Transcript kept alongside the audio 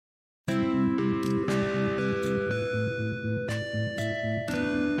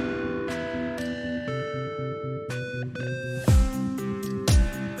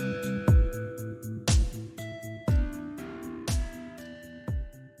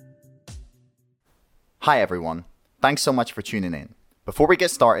Hi everyone, thanks so much for tuning in. Before we get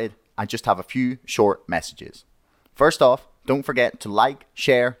started, I just have a few short messages. First off, don't forget to like,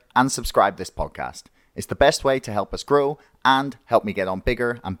 share and subscribe this podcast. It's the best way to help us grow and help me get on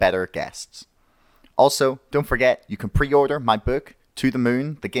bigger and better guests. Also, don't forget you can pre-order my book, To the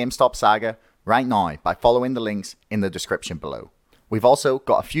Moon, The GameStop Saga, right now by following the links in the description below. We've also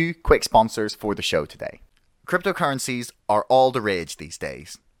got a few quick sponsors for the show today. Cryptocurrencies are all the rage these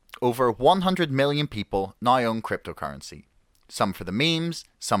days. Over 100 million people now own cryptocurrency. Some for the memes,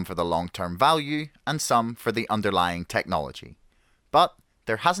 some for the long-term value, and some for the underlying technology. But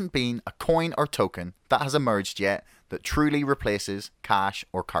there hasn't been a coin or token that has emerged yet that truly replaces cash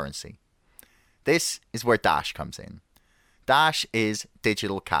or currency. This is where Dash comes in. Dash is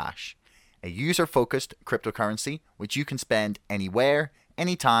digital cash, a user-focused cryptocurrency which you can spend anywhere,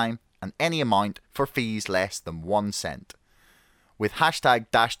 anytime, and any amount for fees less than 1 cent. With hashtag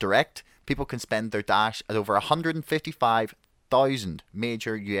DashDirect, people can spend their Dash at over 155,000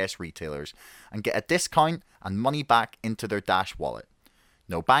 major US retailers and get a discount and money back into their Dash wallet.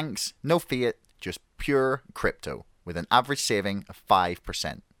 No banks, no fiat, just pure crypto with an average saving of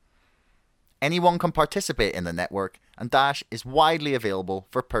 5%. Anyone can participate in the network, and Dash is widely available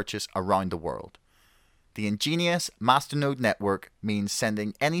for purchase around the world. The ingenious Masternode network means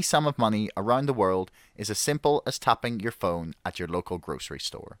sending any sum of money around the world is as simple as tapping your phone at your local grocery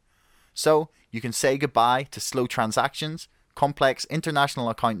store. So you can say goodbye to slow transactions, complex international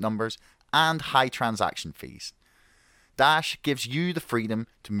account numbers, and high transaction fees. Dash gives you the freedom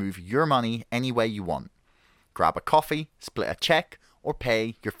to move your money any way you want. Grab a coffee, split a check, or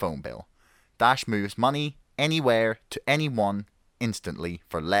pay your phone bill. Dash moves money anywhere to anyone instantly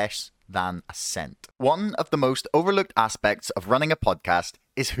for less than a cent. One of the most overlooked aspects of running a podcast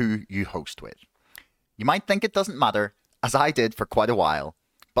is who you host with. You might think it doesn't matter, as I did for quite a while,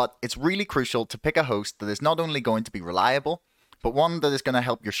 but it's really crucial to pick a host that is not only going to be reliable, but one that is going to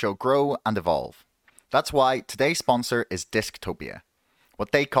help your show grow and evolve. That's why today's sponsor is Disctopia,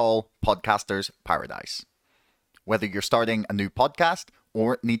 what they call Podcasters Paradise. Whether you're starting a new podcast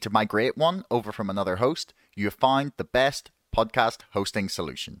or need to migrate one over from another host, you have found the best podcast hosting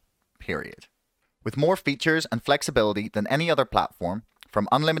solution. Period. With more features and flexibility than any other platform, from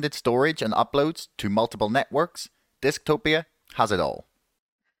unlimited storage and uploads to multiple networks, Disctopia has it all.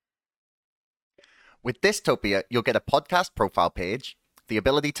 With Disctopia, you'll get a podcast profile page, the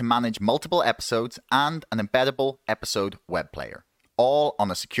ability to manage multiple episodes, and an embeddable episode web player, all on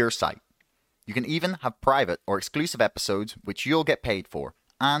a secure site. You can even have private or exclusive episodes which you'll get paid for,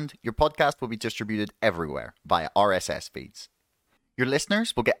 and your podcast will be distributed everywhere via RSS feeds. Your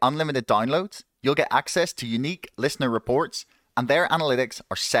listeners will get unlimited downloads, you'll get access to unique listener reports, and their analytics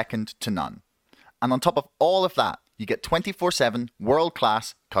are second to none. And on top of all of that, you get 24/7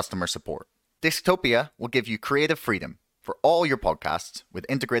 world-class customer support. Disctopia will give you creative freedom for all your podcasts with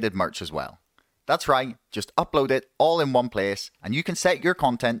integrated merch as well. That's right, just upload it all in one place, and you can set your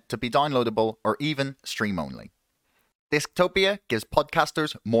content to be downloadable or even stream only. Disctopia gives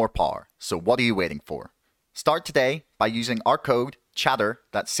podcasters more power, so what are you waiting for? Start today by using our code CHATTER,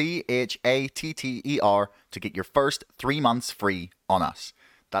 that's CHATTER, to get your first 3 months free on us.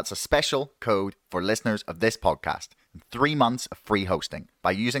 That's a special code for listeners of this podcast. 3 months of free hosting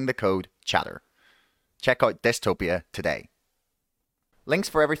by using the code CHATTER. Check out Disctopia today. Links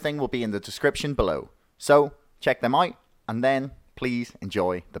for everything will be in the description below. So check them out and then please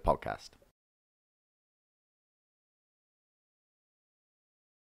enjoy the podcast.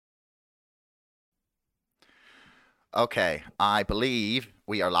 Okay, I believe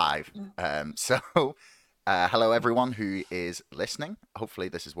we are live. Hello everyone who is listening. Hopefully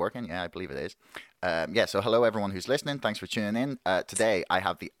this is working. Yeah, I believe it is. So hello everyone who's listening. Thanks for tuning in. Today I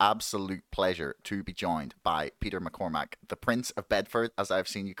have the absolute pleasure to be joined by Peter McCormack, the Prince of Bedford, as I've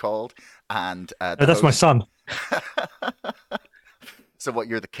seen you called. And that's my son. So what,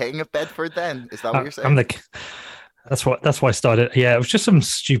 you're the King of Bedford then? Is that what you're saying? That's why I started. Yeah, it was just some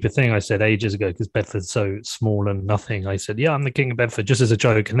stupid thing I said ages ago because Bedford's so small and nothing. I said, yeah, I'm the King of Bedford, just as a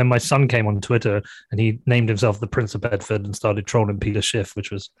joke. And then my son came on Twitter and he named himself the Prince of Bedford and started trolling Peter Schiff,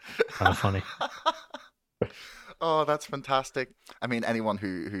 which was kind of funny. Oh, that's fantastic. I mean, anyone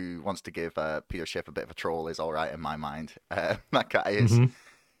who wants to give Peter Schiff a bit of a troll is all right in my mind. That guy is,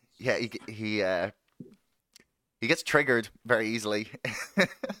 yeah, he gets triggered very easily.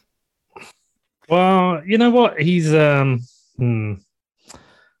 Well, you know what? He had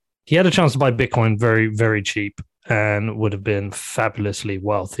a chance to buy Bitcoin very, very cheap. and would have been fabulously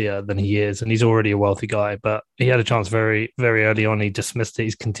wealthier than he is. And he's already a wealthy guy, but he had a chance very, very early on. He dismissed it.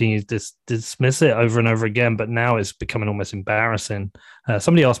 He's continued to dismiss it over and over again, but now it's becoming almost embarrassing.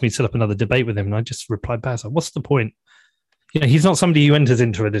 Somebody asked me to set up another debate with him, and I just replied back, like, what's the point? He's not somebody who enters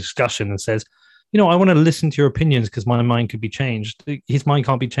into a discussion and says, I want to listen to your opinions because my mind could be changed. His mind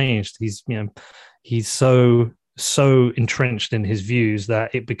can't be changed. He's so entrenched in his views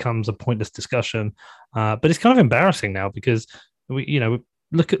that it becomes a pointless discussion. But it's kind of embarrassing now because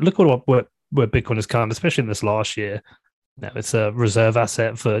look at where Bitcoin has come, especially in this last year. Now it's a reserve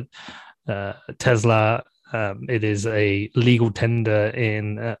asset for Tesla. It is a legal tender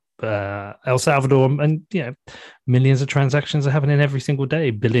in El Salvador, and millions of transactions are happening every single day.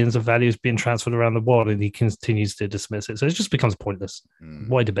 Billions of values being transferred around the world, and he continues to dismiss it. So it just becomes pointless.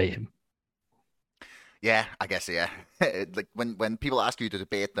 Why debate him? Yeah, I guess, yeah. Like when people ask you to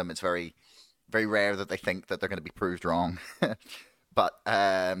debate them, it's very, very rare that they think that they're going to be proved wrong. But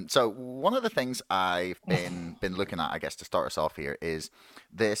so one of the things I've been looking at, I guess, to start us off here is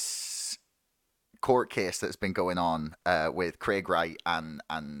this court case that's been going on with Craig Wright, and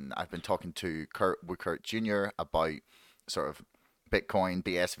I've been talking to Kurt Jr. about sort of Bitcoin,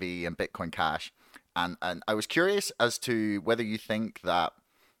 BSV, and Bitcoin Cash, and I was curious as to whether you think that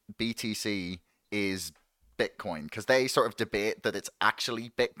BTC is Bitcoin, because they sort of debate that it's actually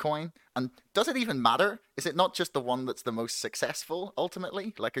Bitcoin. And does it even matter? Is it not just the one that's the most successful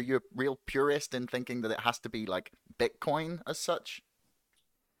ultimately? Like, are you a real purist in thinking that it has to be like Bitcoin as such?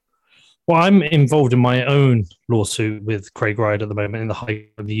 Well, I'm involved in my own lawsuit with Craig Wright at the moment in the High Court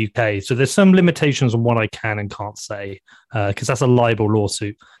of the UK. So there's some limitations on what I can and can't say, because that's a libel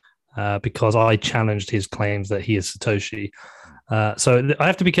lawsuit, because I challenged his claims that he is Satoshi. So I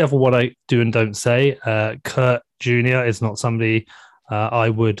have to be careful what I do and don't say. Kurt Jr. is not somebody I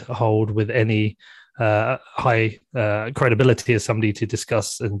would hold with any high credibility as somebody to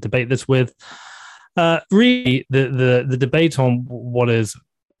discuss and debate this with. Really, the debate on what is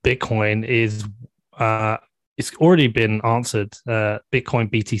Bitcoin is it's already been answered.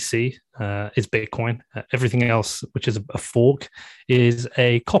 Bitcoin BTC is Bitcoin. Everything else, which is a fork, is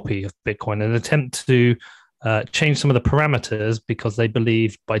a copy of Bitcoin, an attempt to change some of the parameters because they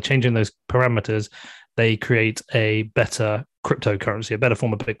believe by changing those parameters, they create a better cryptocurrency, a better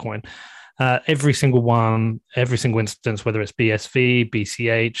form of Bitcoin. Every single instance, whether it's BSV,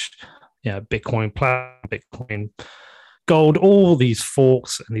 BCH, Bitcoin Platinum, Bitcoin Gold, all these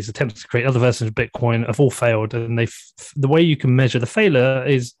forks and these attempts to create other versions of Bitcoin have all failed. And the way you can measure the failure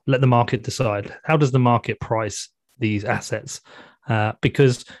is let the market decide. How does the market price these assets?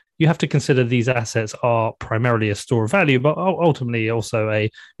 Because you have to consider these assets are primarily a store of value, but ultimately also a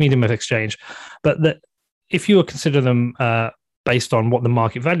medium of exchange. But if you consider them based on what the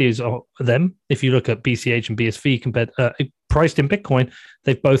market values are them, if you look at BCH and BSV compared priced in Bitcoin,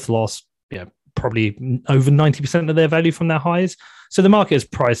 they've both lost probably over 90% of their value from their highs. So the market is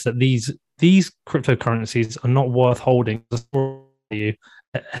priced that these cryptocurrencies are not worth holding the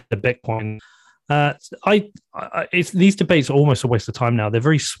Bitcoin. These debates are almost a waste of time now. They're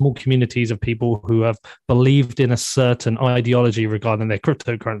very small communities of people who have believed in a certain ideology regarding their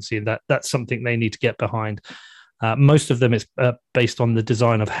cryptocurrency, and that's something they need to get behind. Most of them is based on the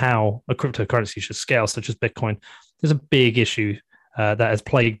design of how a cryptocurrency should scale, such as Bitcoin. There's a big issue that has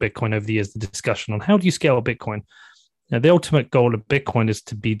plagued Bitcoin over the years, the discussion on how do you scale Bitcoin. Now, the ultimate goal of Bitcoin is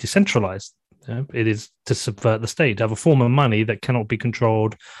to be decentralized. It is to subvert the state, to have a form of money that cannot be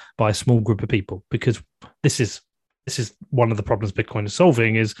controlled by a small group of people, because this is one of the problems Bitcoin is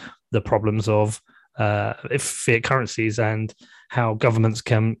solving, is the problems of fiat currencies and how governments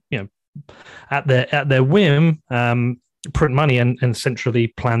can, at their whim, print money and centrally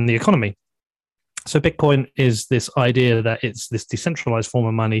plan the economy. So Bitcoin is this idea that it's this decentralized form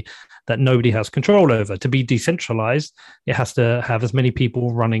of money that nobody has control over. To be decentralized, it has to have as many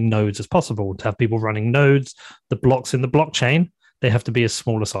people running nodes as possible. To have people running nodes, the blocks in the blockchain, they have to be as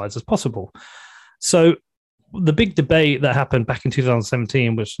small a size as possible. So the big debate that happened back in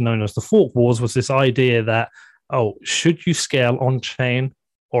 2017, which is known as the Fork Wars, was this idea that, should you scale on-chain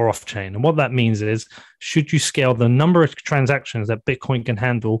or off-chain? And what that means is, should you scale the number of transactions that Bitcoin can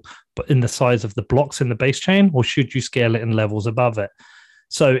handle, but in the size of the blocks in the base chain, or should you scale it in levels above it?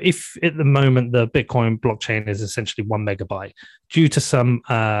 So if at the moment the Bitcoin blockchain is essentially 1 megabyte, due to some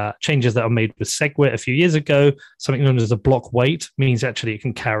changes that are made with SegWit a few years ago, something known as a block weight means actually it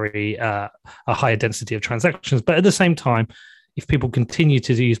can carry a higher density of transactions. But at the same time, if people continue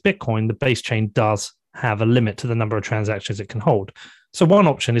to use Bitcoin, the base chain does have a limit to the number of transactions it can hold. So one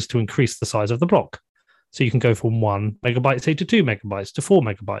option is to increase the size of the block. So you can go from 1 megabyte, say, to 2 megabytes, to 4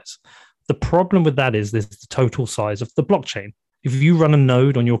 megabytes. The problem with that is there's the total size of the blockchain. If you run a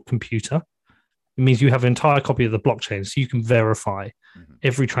node on your computer, it means you have an entire copy of the blockchain, so you can verify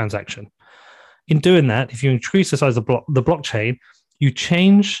every transaction. In doing that, if you increase the size of the blockchain, you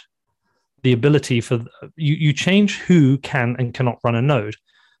change the ability for you change who can and cannot run a node.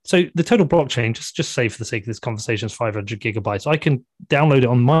 So the total blockchain, just say for the sake of this conversation, is 500 gigabytes. I can download it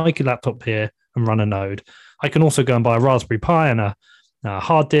on my laptop here and run a node. I can also go and buy a Raspberry Pi and a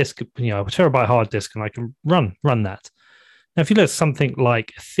hard disk, a terabyte hard disk, and I can run that. Now, if you look at something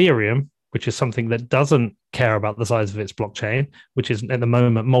like Ethereum, which is something that doesn't care about the size of its blockchain, which is at the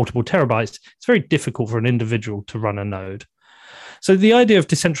moment multiple terabytes, it's very difficult for an individual to run a node. So the idea of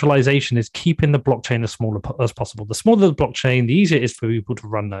decentralization is keeping the blockchain as small as possible. The smaller the blockchain, the easier it is for people to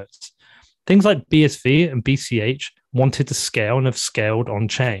run nodes. Things like BSV and BCH wanted to scale and have scaled on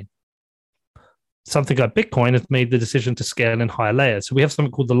chain. Something like Bitcoin has made the decision to scale in higher layers. So we have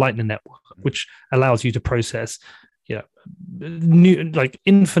something called the Lightning Network, which allows you to process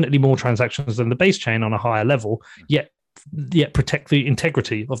infinitely more transactions than the base chain on a higher level, yet protect the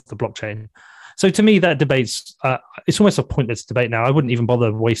integrity of the blockchain. So to me, that debate's it's almost a pointless debate now. I wouldn't even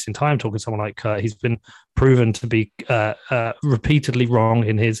bother wasting time talking to someone like Kurt. He's been proven to be repeatedly wrong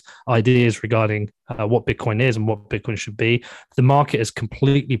in his ideas regarding what Bitcoin is and what Bitcoin should be. The market has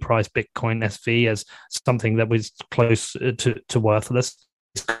completely priced Bitcoin SV as something that was close to worthless.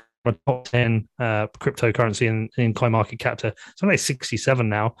 It's a top 10 cryptocurrency in CoinMarketCap to something like 67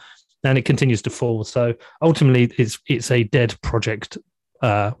 now, and it continues to fall. So ultimately, it's a dead project.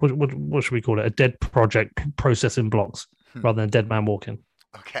 What should we call it? A dead project processing blocks rather than a dead man walking.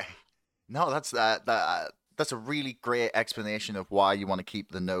 Okay. No, that's a really great explanation of why you want to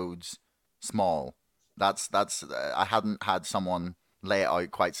keep the nodes small. That's I hadn't had someone lay it out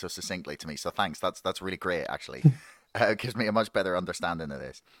quite so succinctly to me. So thanks. That's really great, actually. It gives me a much better understanding of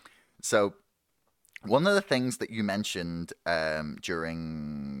this. So one of the things that you mentioned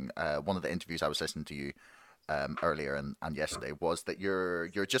during one of the interviews I was listening to you earlier and yesterday was that you're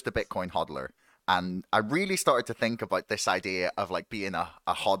just a Bitcoin hodler, and I really started to think about this idea of like being a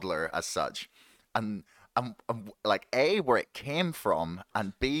hodler as such, and like A, where it came from,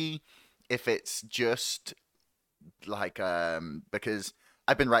 and B, if it's just like because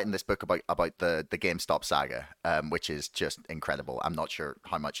I've been writing this book about the GameStop saga, which is just incredible. I'm not sure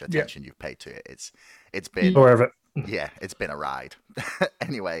how much attention you've paid to it. It's been yeah, it's been a ride.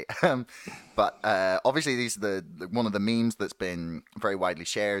 Anyway, but obviously these are the one of the memes that's been very widely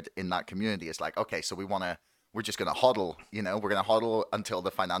shared in that community is like, okay, so we're just gonna hodl, we're gonna hodl until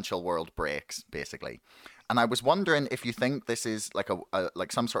the financial world breaks, basically. And I was wondering if you think this is like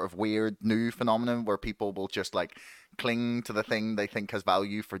like some sort of weird new phenomenon where people will just like cling to the thing they think has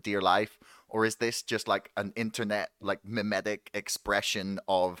value for dear life, or is this just like an internet like mimetic expression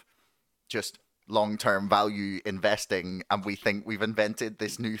of just long-term value investing, and we think we've invented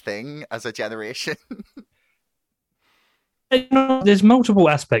this new thing as a generation? There's multiple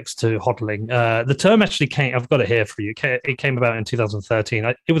aspects to hodling. The term actually came, I've got it here for you. It came about in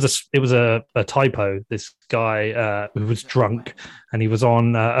 2013. It was a typo. This guy who was drunk, and he was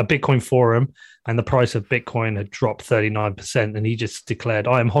on a Bitcoin forum, and the price of Bitcoin had dropped 39%, and he just declared,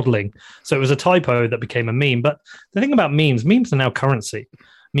 "I am hodling." So it was a typo that became a meme. But the thing about memes are now currency.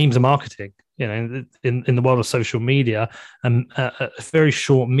 Memes are marketing. In the world of social media, a very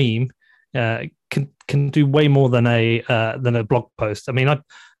short meme can do way more than a blog post. I mean, I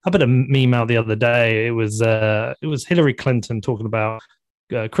put a meme out the other day. It was Hillary Clinton talking about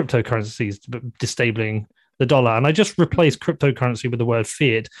cryptocurrencies disabling the dollar, and I just replaced cryptocurrency with the word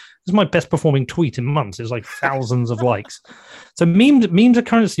fiat. It's my best performing tweet in months. It's like thousands of likes. So memes are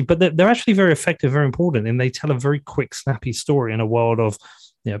currency, but they're actually very effective, very important, and they tell a very quick, snappy story in a world of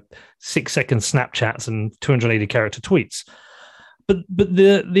 6-second Snapchats and 280 character tweets. But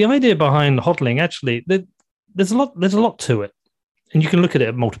the idea behind hodling, actually, there's a lot to it, and you can look at it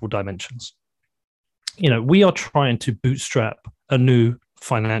at multiple dimensions. We are trying to bootstrap a new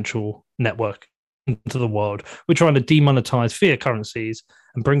financial network into the world. We're trying to demonetize fiat currencies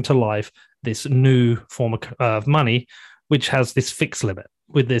and bring to life this new form of money, which has this fixed limit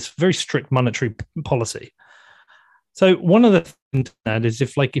with this very strict monetary policy. So one of the things that is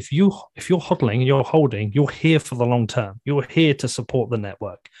if you're hodling and you're holding, you're here for the long term. You're here to support the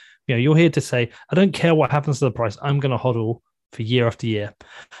network. You're here to say, I don't care what happens to the price. I'm going to hodl for year after year.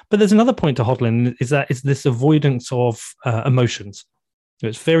 But there's another point to hodling is that it's this avoidance of emotions.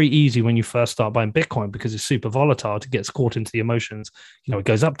 It's very easy when you first start buying Bitcoin because it's super volatile to get caught into the emotions. It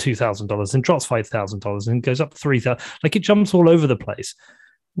goes up $2,000 and drops $5,000 and goes up $3,000. Like it jumps all over the place.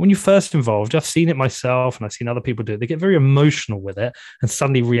 when you're first involved, I've seen it myself and I've seen other people do it. They get very emotional with it and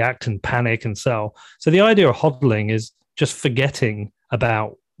suddenly react and panic and sell. So the idea of hodling is just forgetting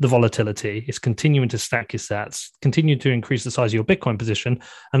about the volatility. It's continuing to stack your sats, continue to increase the size of your Bitcoin position,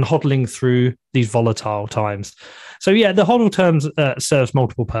 and hodling through these volatile times. So yeah, the hodl terms serves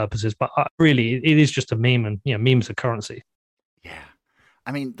multiple purposes, but really it is just a meme, and memes are currency. Yeah,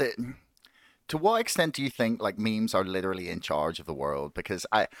 I mean, to what extent do you think like memes are literally in charge of the world? Because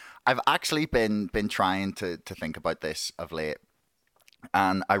I've actually been trying to think about this of late.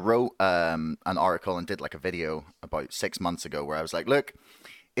 And I wrote an article and did like a video about 6 months ago where I was like, look,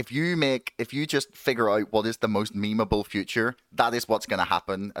 if you just figure out what is the most memeable future, that is what's going to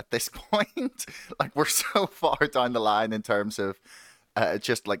happen at this point. Like, we're so far down the line in terms of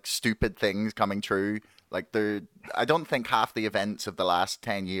just like stupid things coming true. Like, I don't think half the events of the last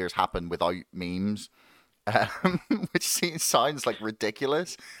 10 years happen without memes, which sounds like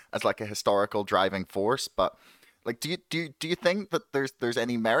ridiculous as like a historical driving force. But like, do you think that there's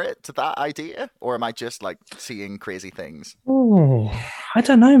any merit to that idea, or am I just like seeing crazy things? Oh, I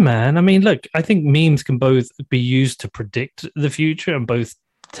don't know, man. I mean, look, I think memes can both be used to predict the future and both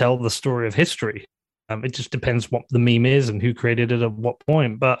tell the story of history. It just depends what the meme is and who created it at what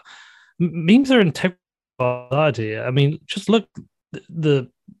point. But memes are integral to the idea. I mean, just look, the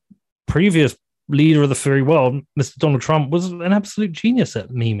previous leader of the free world, Mr. Donald Trump, was an absolute genius at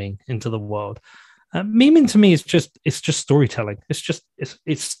memeing into the world. Memeing to me is just storytelling.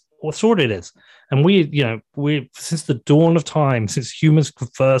 It's what it is. And we since the dawn of time, since humans could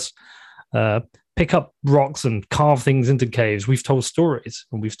first pick up rocks and carve things into caves, we've told stories,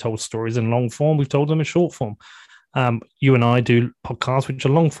 and we've told stories in long form. We've told them in short form. You and I do podcasts which are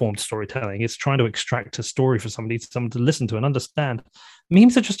long form storytelling. It's trying to extract a story for someone to listen to and understand.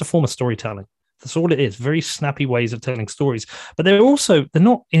 Memes are just a form of storytelling. That's all it is. Very snappy ways of telling stories. But they're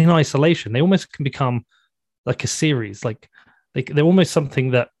not in isolation. They almost can become like a series. Like they're almost something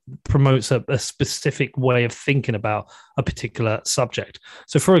that promotes a specific way of thinking about a particular subject.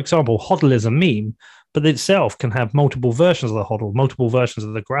 So, for example, hodl is a meme, but itself can have multiple versions of the hodl, multiple versions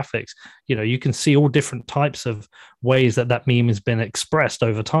of the graphics. You can see all different types of ways that meme has been expressed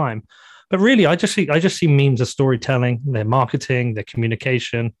over time. But really, I just see memes as storytelling, their marketing, their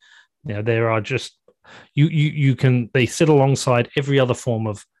communication. There are just they sit alongside every other form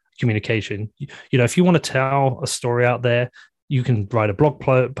of communication. If you want to tell a story out there, you can write a blog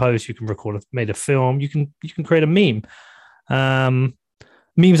post, you can made a film, you can create a meme.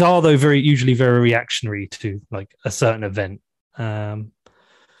 Memes are though usually very reactionary to like a certain event. So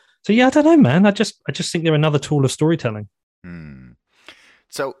yeah, I don't know, man. I just think they're another tool of storytelling.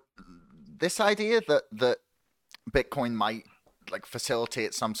 So this idea that Bitcoin might like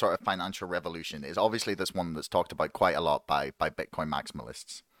facilitate some sort of financial revolution is obviously this one that's talked about quite a lot by Bitcoin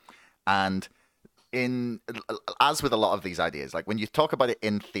maximalists. And as with a lot of these ideas, like when you talk about it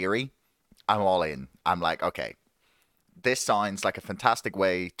in theory, I'm all in. I'm like, okay, this sounds like a fantastic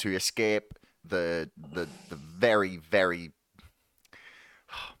way to escape the very, very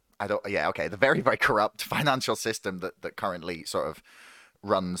the very, very corrupt financial system that currently sort of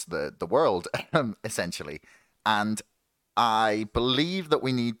runs the world, essentially. And I believe that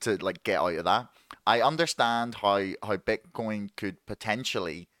we need to like get out of that. I understand how Bitcoin could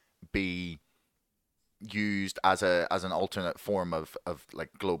potentially be used as an alternate form of like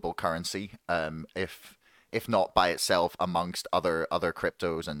global currency, if not by itself amongst other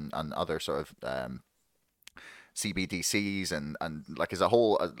cryptos and other sort of CBDCs and like as a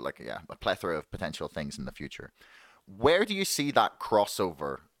whole a plethora of potential things in the future. Where do you see that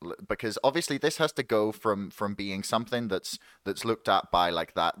crossover? Because obviously this has to go from being something that's looked at by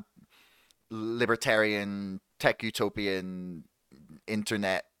like that libertarian, tech utopian,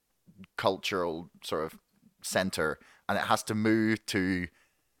 internet cultural sort of center, and it has to move to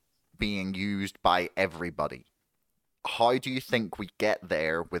being used by everybody. How do you think we get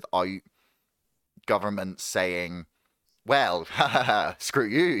there without government saying, well, screw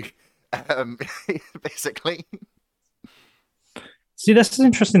you, basically? See, that's an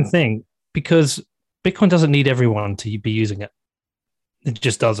interesting thing because Bitcoin doesn't need everyone to be using it. It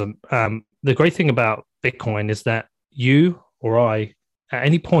just doesn't. The great thing about Bitcoin is that you or I, at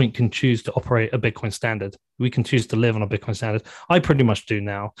any point, can choose to operate a Bitcoin standard. We can choose to live on a Bitcoin standard. I pretty much do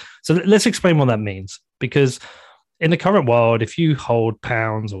now. So let's explain what that means. Because in the current world, if you hold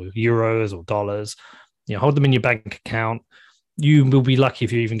pounds or euros or dollars, hold them in your bank account, you will be lucky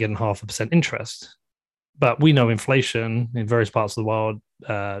if you're even getting 0.5% interest. But we know inflation in various parts of the world.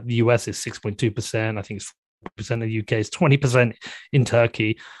 The US is 6.2%. I think it's 4% in the UK. It's 20% in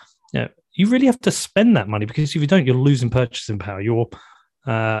Turkey. You really have to spend that money because if you don't, you're losing purchasing power. Your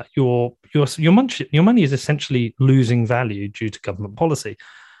your money is essentially losing value due to government policy.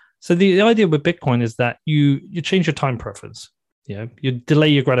 So the idea with Bitcoin is that you change your time preference. You delay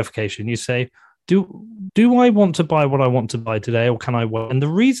your gratification. You say, do I want to buy what I want to buy today, or can I wait? And the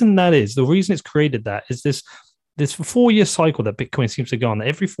reason it's created that is this 4-year cycle that Bitcoin seems to go on.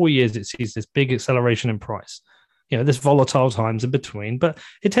 Every 4 years, it sees this big acceleration in price. This volatile times in between, but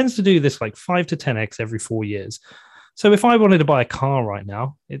it tends to do this like 5 to 10x every 4 years. So if I wanted to buy a car right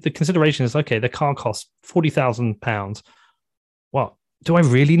now, the consideration is, okay, the car costs £40,000. Well, do I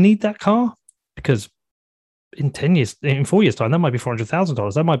really need that car? Because in 4 years' time, that might be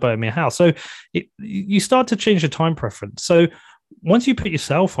 $400,000. That might buy me a house. So you start to change your time preference. So once you put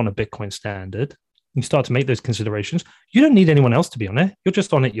yourself on a Bitcoin standard, you start to make those considerations. You don't need anyone else to be on it. You're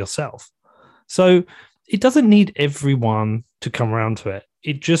just on it yourself. So it doesn't need everyone to come around to it.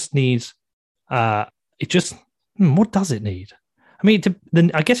 It just needs, what does it need? I mean,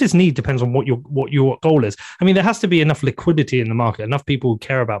 I guess its need depends on what your goal is. I mean, there has to be enough liquidity in the market, enough people who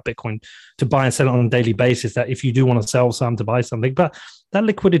care about Bitcoin to buy and sell it on a daily basis, that if you do want to sell some, to buy something, but that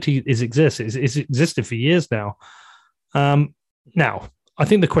liquidity exists. It's existed for years now. Now, I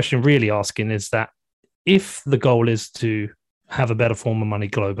think the question really asking is that if the goal is to have a better form of money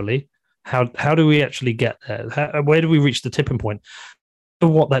globally, how do we actually get there? Where do we reach the tipping point?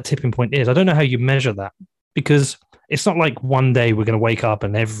 What that tipping point is, I don't know how you measure that, because it's not like one day we're going to wake up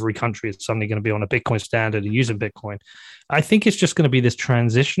and every country is suddenly going to be on a Bitcoin standard and using Bitcoin. I think it's just going to be this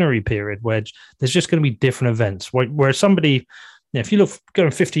transitionary period where there's just going to be different events where somebody, if you look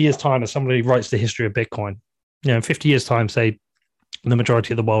going 50 years time, as somebody writes the history of Bitcoin, in 50 years time, say the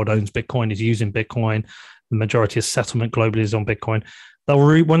majority of the world owns Bitcoin, is using Bitcoin, the majority of settlement globally is on Bitcoin.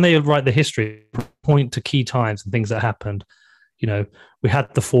 When they write the history, point to key times and things that happened. We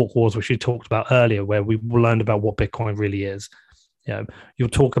had the fork wars, which we talked about earlier, where we learned about what Bitcoin really is. You'll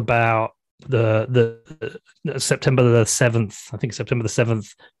talk about the September the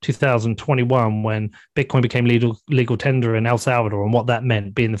 7th, 2021, when Bitcoin became legal tender in El Salvador, and what that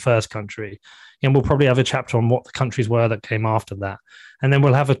meant, being the first country. And we'll probably have a chapter on what the countries were that came after that. And then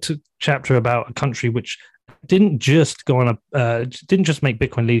we'll have a chapter about a country which didn't just make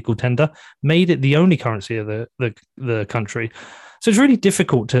Bitcoin legal tender, made it the only currency of the country. So it's really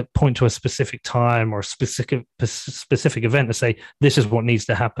difficult to point to a specific time or a specific event to say this is what needs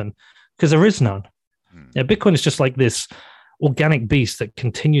to happen, because there is none. Bitcoin is just like this organic beast that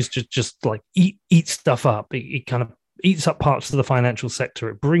continues to just like eat stuff up. It kind of eats up parts of the financial sector.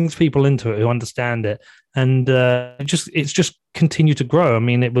 It brings people into it who understand it, and it's just continued to grow. I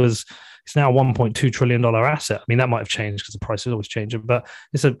mean, it's now a $1.2 trillion asset. I mean, that might have changed because the price is always changing, but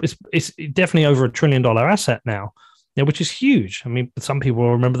it's definitely over $1 trillion asset now, which is huge. I mean, some people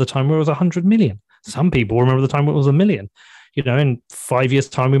will remember the time where it was 100 million. Some people remember the time where it was $1 million. In 5 years'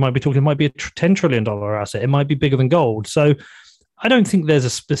 time, it might be a $10 trillion asset. It might be bigger than gold. So I don't think there's a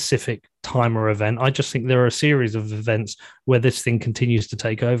specific time or event. I just think there are a series of events where this thing continues to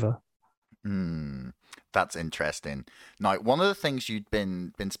take over. That's interesting. Now, one of the things you'd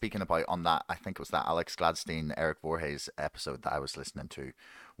been speaking about on that, I think it was that Alex Gladstein, Eric Voorhees episode that I was listening to,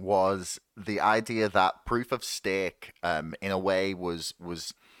 was the idea that proof of stake, in a way, was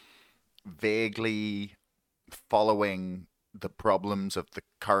vaguely following the problems of the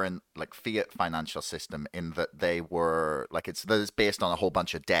current fiat financial system, in that they were it's based on a whole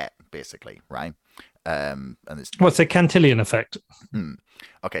bunch of debt, basically, right? And it's what's the Cantillon effect?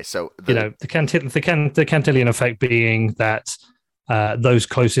 Okay, so the Cantillon effect being that those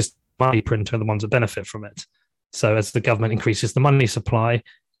closest money printer are the ones that benefit from it. So as the government increases the money supply,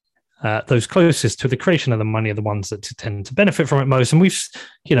 those closest to the creation of the money are the ones that tend to benefit from it most. And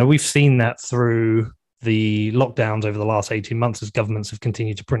we've seen that through the lockdowns over the last 18 months, as governments have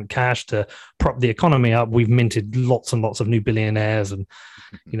continued to print cash to prop the economy up. We've minted lots and lots of new billionaires, and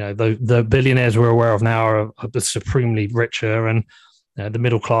the billionaires we're aware of now are supremely richer, and the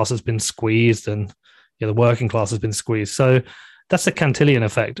middle class has been squeezed, and the working class has been squeezed. So that's the Cantillon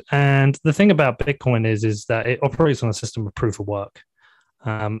effect. And the thing about Bitcoin is that it operates on a system of proof of work.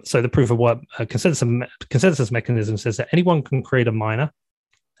 So the proof of work consensus mechanism says that anyone can set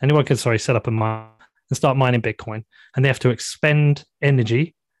up a miner and start mining Bitcoin, and they have to expend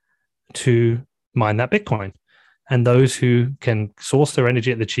energy to mine that Bitcoin. And those who can source their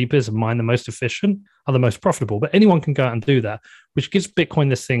energy at the cheapest and mine the most efficient are the most profitable. But anyone can go out and do that, which gives Bitcoin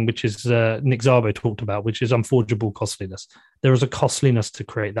this thing, which is Nick Szabo talked about, which is unforgeable costliness. There is a costliness to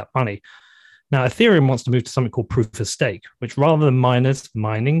create that money. Now, Ethereum wants to move to something called proof of stake, which rather than miners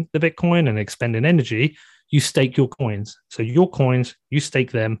mining the Bitcoin and expending energy, you stake your coins. So your coins, you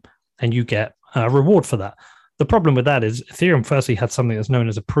stake them, and you get a reward for that. the problem with that is Ethereum firstly had something that's known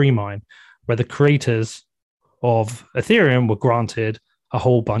as a pre-mine, where the creators of Ethereum were granted a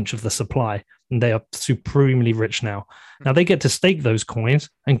whole bunch of the supply, and they are supremely rich now. Now they get to stake those coins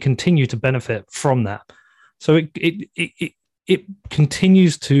and continue to benefit from that. So it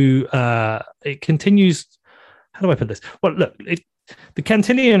continues to it continues. How do I put this? Well, look, the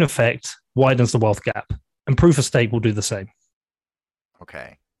Cantillon effect widens the wealth gap, and proof of stake will do the same.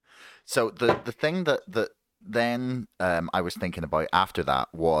 Okay, so the thing that then I was thinking about after that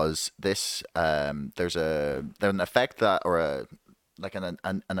was this. There's an effect that, or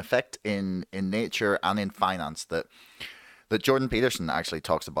an effect in nature and in finance that Jordan Peterson actually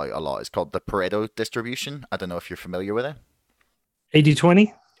talks about a lot. It's called the Pareto distribution. I don't know if you're familiar with it.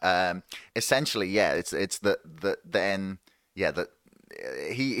 80-20? Essentially, yeah. It's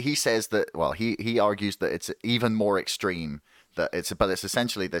he says that, well, he argues that it's even more extreme, that it's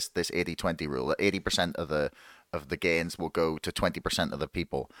essentially this 80-20 rule, that 80% of the gains will go to 20% of the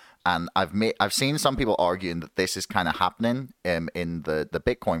people. And I've seen some people arguing that this is kind of happening in the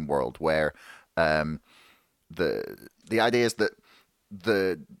Bitcoin world, where the idea is that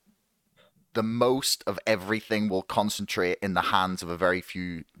the most of everything will concentrate in the hands of a very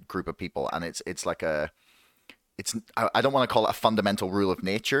few group of people, and it's like I don't want to call it a fundamental rule of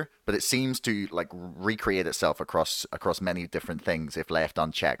nature, but it seems to like recreate itself across many different things if left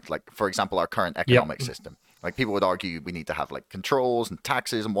unchecked. Like, for example, our current economic system. Like, people would argue we need to have like controls and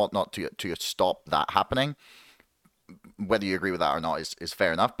taxes and whatnot to stop that happening. Whether you agree with that or not is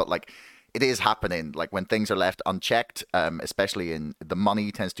fair enough, but like, it is happening. Like, when things are left unchecked, especially in the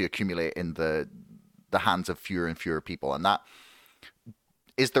money tends to accumulate in the hands of fewer and fewer people. And that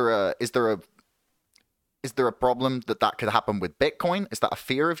is there a problem that could happen with Bitcoin? Is that a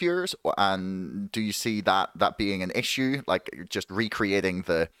fear of yours? And do you see that being an issue? Like, you're just recreating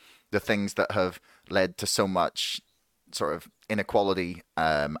the things that have led to so much sort of inequality,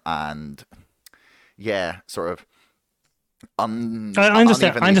 and sort of I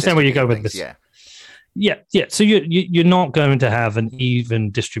understand where you go with this. Yeah. So you're not going to have an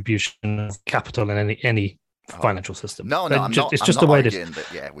even distribution of capital in any financial system. No, I'm not. It's I'm just not the way it arguing is.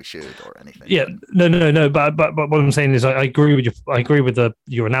 that, yeah, we should or anything. Yeah, no. But what I'm saying is, I agree with you. I agree with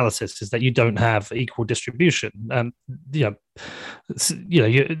your analysis is that you don't have equal distribution. Your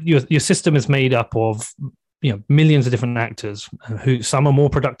system is made up of millions of different actors, who some are more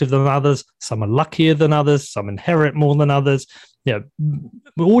productive than others, some are luckier than others, some inherit more than others. We're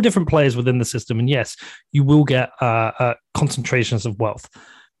all different players within the system, and yes, you will get concentrations of wealth.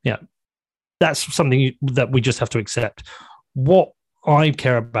 Yeah, that's something that we just have to accept. What I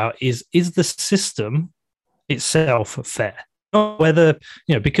care about is the system itself fair? Not whether,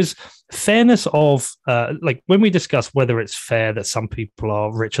 because fairness of, like when we discuss whether it's fair that some people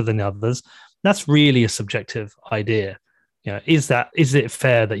are richer than others, that's really a subjective idea. Is it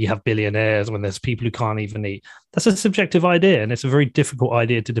fair that you have billionaires when there's people who can't even eat? That's a subjective idea, and it's a very difficult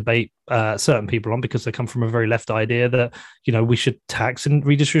idea to debate certain people on, because they come from a very left idea that we should tax and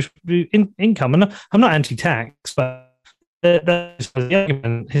redistribute income. And I'm not anti-tax, but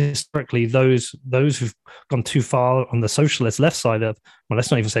historically, those who've gone too far on the socialist left side of, well,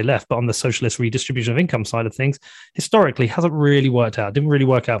 let's not even say left, but on the socialist redistribution of income side of things, historically hasn't really worked out. Didn't really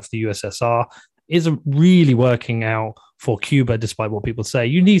work out for the USSR. Isn't really working out for Cuba, despite what people say.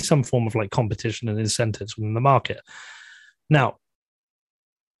 You need some form of like competition and incentives within the market. Now,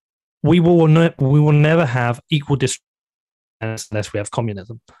 we will never have equal distribution unless we have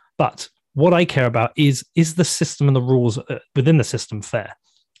communism. But what I care about is the system and the rules within the system fair?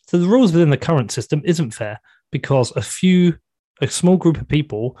 So the rules within the current system isn't fair, because a small group of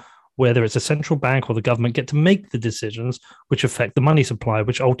people, whether it's a central bank or the government, get to make the decisions which affect the money supply,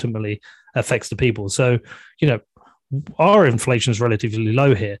 which ultimately affects the people. So, our inflation is relatively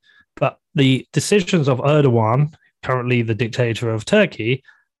low here, but the decisions of Erdogan, currently the dictator of Turkey,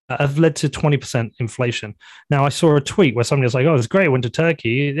 have led to 20% inflation. Now, I saw a tweet where somebody was like, "Oh, it's great. I went to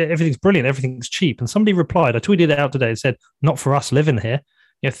Turkey. Everything's brilliant. Everything's cheap." And somebody replied, I tweeted it out today and said, "Not for us living here.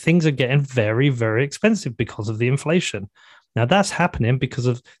 Things are getting very, very expensive because of the inflation." Now, that's happening because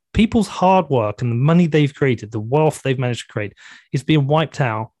of people's hard work and the money they've created, the wealth they've managed to create is being wiped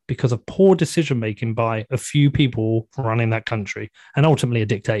out because of poor decision-making by a few people running that country, and ultimately a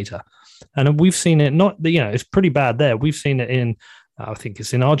dictator. And we've seen it, it's pretty bad there. We've seen it in, I think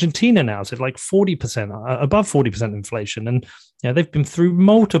it's in Argentina now. It's like 40%, above 40% inflation. And they've been through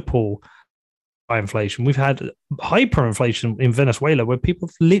multiple inflation. We've had hyperinflation in Venezuela, where people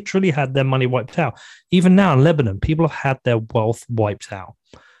have literally had their money wiped out. Even now in Lebanon, people have had their wealth wiped out.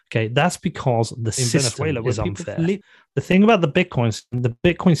 Okay, that's because the system is unfair. The thing about the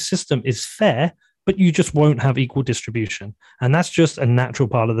Bitcoin system is fair but you just won't have equal distribution. And that's just a natural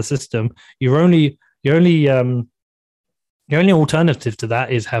part of the system. The only alternative to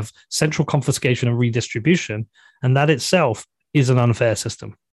that is have central confiscation and redistribution, and that itself is an unfair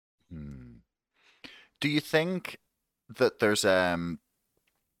system. Do you think that there's a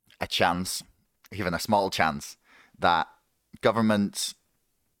chance, even a small chance, that governments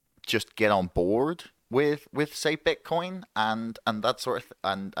just get on board with say Bitcoin and that sort of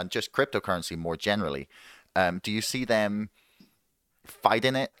and just cryptocurrency more generally? Do you see them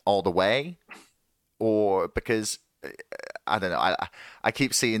fighting it all the way, or because I don't know, I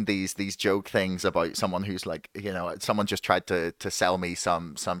keep seeing these joke things about someone who's like, someone just tried to sell me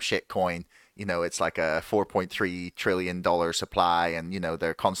some shit coin. It's like a $4.3 trillion supply, and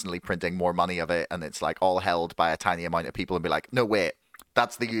they're constantly printing more money of it, and it's like all held by a tiny amount of people, and be like, no wait,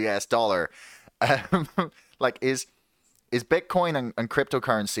 that's the US dollar. Like is Bitcoin and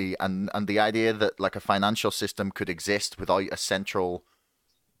cryptocurrency and the idea that like a financial system could exist without a central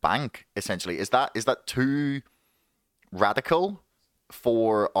bank, essentially, is that too radical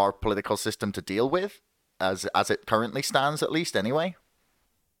for our political system to deal with as it currently stands, at least anyway?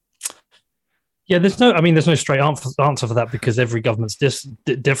 Yeah, there's no straight answer for that, because every government's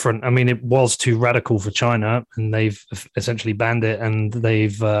different. I mean, it was too radical for China, and they've essentially banned it, and they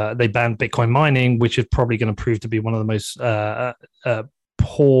banned Bitcoin mining, which is probably going to prove to be one of the most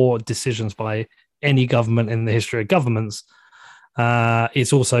poor decisions by any government in the history of governments.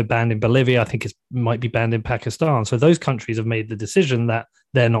 It's also banned in Bolivia. I think it might be banned in Pakistan. So those countries have made the decision that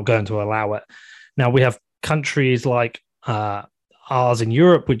they're not going to allow it. Now we have countries like ours in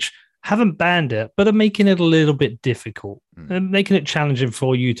Europe, which haven't banned it, but are making it a little bit difficult, and making it challenging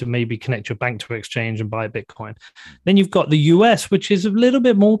for you to maybe connect your bank to exchange and buy Bitcoin. Then you've got the US, which is a little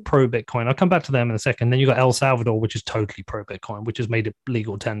bit more pro-Bitcoin. I'll come back to them in a second. Then you've got El Salvador, which is totally pro-Bitcoin, which has made it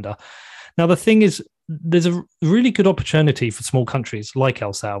legal tender. Now, the thing is, there's a really good opportunity for small countries like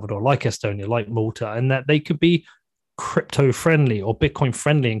El Salvador, like Estonia, like Malta, and that they could be crypto friendly or Bitcoin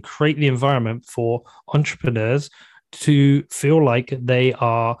friendly and create the environment for entrepreneurs to feel like they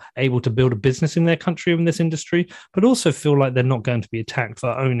are able to build a business in their country in this industry, but also feel like they're not going to be attacked for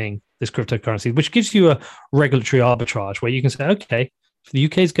owning this cryptocurrency, which gives you a regulatory arbitrage where you can say, okay, if the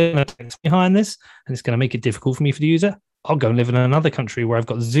UK is going to tax me behind this and it's going to make it difficult for me to use it, I'll go and live in another country where I've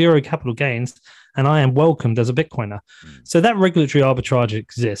got zero capital gains and I am welcomed as a Bitcoiner. So that regulatory arbitrage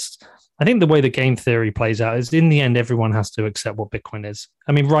exists. I think the way the game theory plays out is in the end, everyone has to accept what Bitcoin is.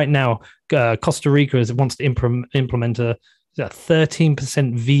 I mean, right now, Costa Rica wants to implement a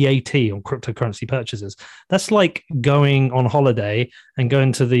 13% VAT on cryptocurrency purchases. That's like going on holiday and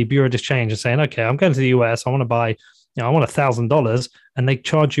going to the Bureau d'Exchange and saying, okay, I'm going to the US, I want to buy, I want $1,000, and they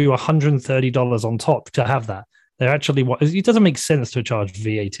charge you $130 on top to have that. They're actually, it doesn't make sense to charge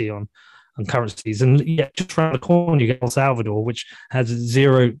VAT on currencies. And yet, just around the corner, you get El Salvador, which has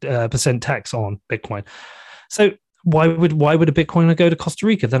 0% tax on Bitcoin. So why would a Bitcoiner go to Costa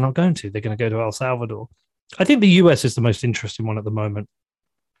Rica? They're not going to. They're going to go to El Salvador. I think the US is the most interesting one at the moment.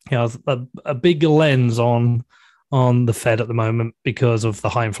 A big lens on the Fed at the moment because of the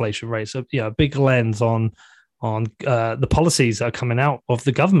high inflation rate. So a big lens on the policies that are coming out of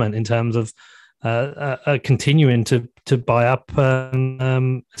the government in terms of continuing to buy up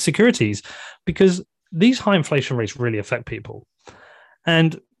securities, because these high inflation rates really affect people.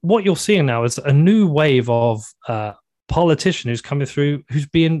 And what you're seeing now is a new wave of politician who's coming through, who's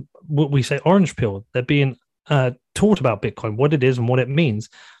being what we say orange pilled. They're being taught about Bitcoin, what it is and what it means.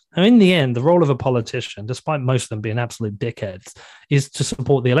 And in the end, the role of a politician, despite most of them being absolute dickheads, is to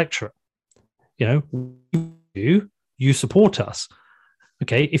support the electorate. You support us.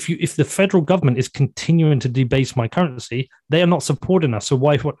 Okay, if the federal government is continuing to debase my currency, they are not supporting us. So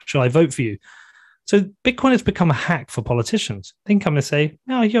why should I vote for you? So Bitcoin has become a hack for politicians. They can come and say,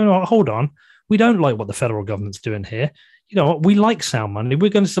 no, hold on. We don't like what the federal government's doing here. You know what? We like sound money.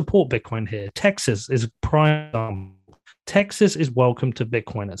 We're going to support Bitcoin here. Texas is prime. Texas is welcome to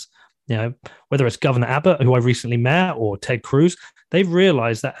Bitcoiners. Whether it's Governor Abbott, who I recently met, or Ted Cruz, they've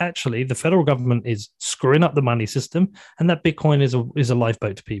realized that actually the federal government is screwing up the money system, and that Bitcoin is a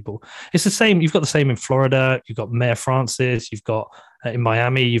lifeboat to people. It's the same. You've got the same in Florida. You've got Mayor Francis. You've got in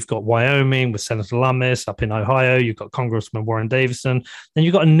Miami. You've got Wyoming with Senator Lummis. Up in Ohio, you've got Congressman Warren Davidson. Then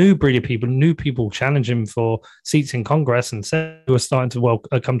you've got a new breed of people challenging for seats in Congress, and who are starting to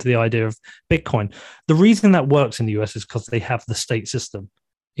come to the idea of Bitcoin. The reason that works in the US is because they have the state system.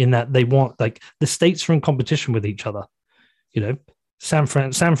 In that they want, like, the states are in competition with each other. San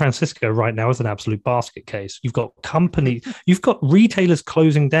Francisco right now is an absolute basket case. You've got you've got retailers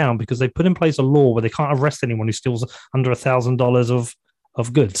closing down because they put in place a law where they can't arrest anyone who steals under $1,000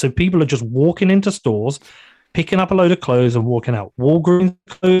 of goods. So people are just walking into stores, picking up a load of clothes and walking out. Walgreens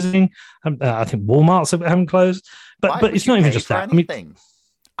closing. I think Walmart's haven't closed. But it's not even just that.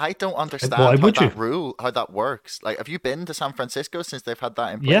 I don't understand how that works. Like, have you been to San Francisco since they've had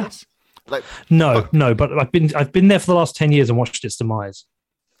that in place? Yeah. No, but I've been there for the last 10 years and watched its demise.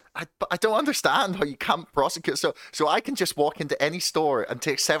 I don't understand how you can't prosecute. So I can just walk into any store and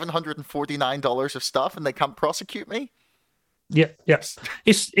take $749 of stuff and they can't prosecute me? Yeah.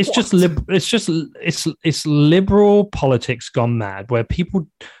 It's liberal politics gone mad, where people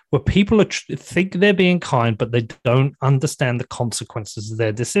think they're being kind, but they don't understand the consequences of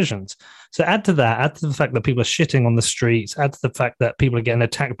their decisions. So add to the fact that people are shitting on the streets, add to the fact that people are getting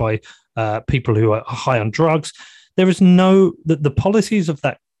attacked by people who are high on drugs. There is the policies of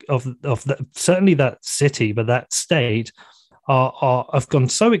certainly that city, but that state have gone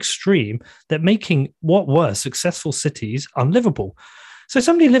so extreme that making what were successful cities unlivable. So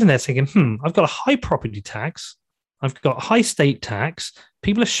somebody living there thinking, I've got a high property tax, I've got high state tax,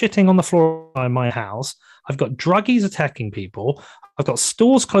 people are shitting on the floor in my house, I've got druggies attacking people, I've got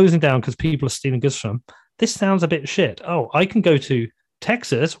stores closing down because people are stealing goods from them. This sounds a bit shit. Oh, I can go to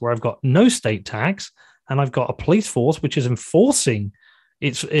Texas where I've got no state tax and I've got a police force which is enforcing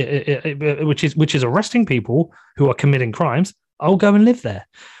which is arresting people who are committing crimes. I'll go and live there.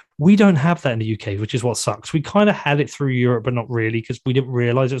 We don't have that in the UK, which is what sucks. We kind of had it through Europe, but not really, because we didn't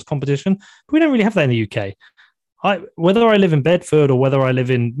realize it was competition. But we don't really have that in the UK. Whether I live in Bedford or whether I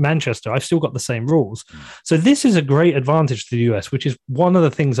live in Manchester, I've still got the same rules. So this is a great advantage to the US, which is one of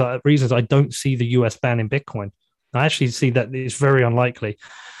the reasons I don't see the US banning Bitcoin. I actually see that it's very unlikely.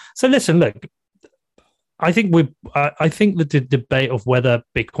 So listen, look, I think the debate of whether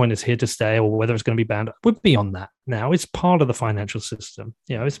Bitcoin is here to stay or whether it's going to be banned, we're beyond that now. It's part of the financial system.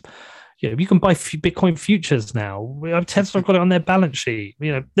 You can buy Bitcoin futures now. Tesla have got it on their balance sheet.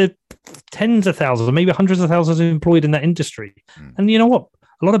 There are tens of thousands, or maybe hundreds of thousands employed in that industry. And you know what?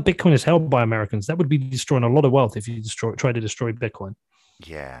 A lot of Bitcoin is held by Americans. That would be destroying a lot of wealth if you try to destroy Bitcoin.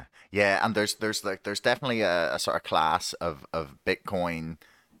 Yeah, and there's definitely a sort of class of Bitcoin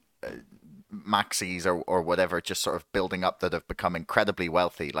maxis or whatever, just sort of building up, that have become incredibly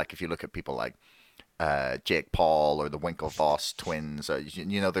wealthy. Like if you look at people like Jake Paul or the Winklevoss twins,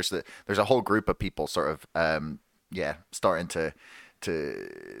 there's a whole group of people sort of starting to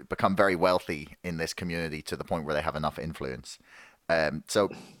become very wealthy in this community to the point where they have enough influence. So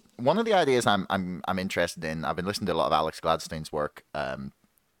one of the ideas I'm interested in, I've been listening to a lot of Alex Gladstein's work,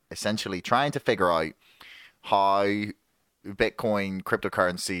 essentially trying to figure out how Bitcoin,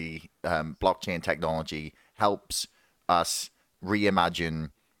 cryptocurrency, blockchain technology helps us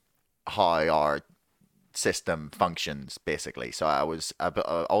reimagine how our system functions, basically. So I've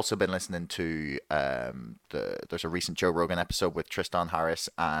also been listening to there's a recent Joe Rogan episode with Tristan Harris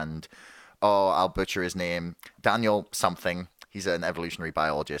and I'll butcher his name, Daniel something. He's an evolutionary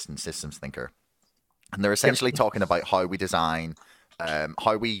biologist and systems thinker, and they're essentially talking about how we design,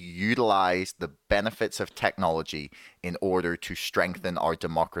 how we utilize the benefits of technology in order to strengthen our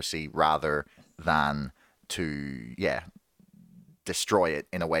democracy rather than to destroy it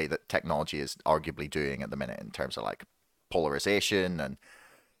in a way that technology is arguably doing at the minute, in terms of like polarization and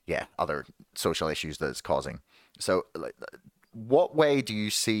other social issues that it's causing. So what way do you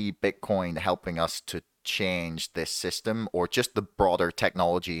see Bitcoin helping us to change this system, or just the broader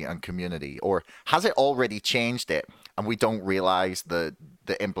technology and community? Or has it already changed it and we don't realize the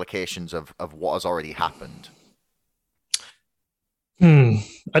implications of what has already happened? I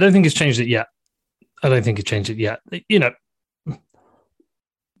don't think it's changed it yet.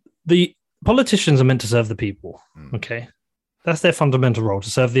 The politicians are meant to serve the people. Okay. That's their fundamental role, to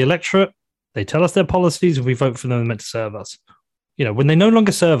serve the electorate. They tell us their policies. If we vote for them, they're meant to serve us. When they no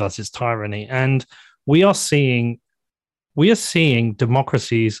longer serve us, it's tyranny. And we are seeing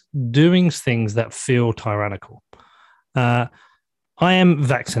democracies doing things that feel tyrannical. I am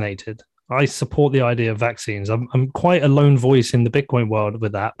vaccinated. I support the idea of vaccines. I'm quite a lone voice in the Bitcoin world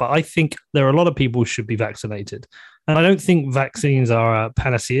with that, but I think there are a lot of people who should be vaccinated. And I don't think vaccines are a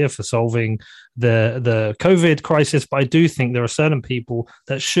panacea for solving the COVID crisis, but I do think there are certain people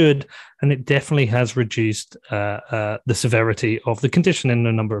that should, and it definitely has reduced the severity of the condition in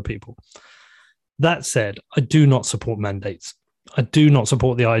a number of people. That said, I do not support mandates. I do not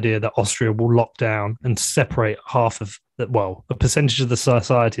support the idea that Austria will lock down and separate half of a percentage of the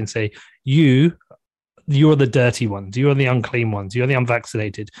society and say, you're the dirty ones, you're the unclean ones, you're the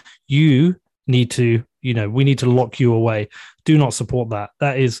unvaccinated. You need to, we need to lock you away. Do not support that.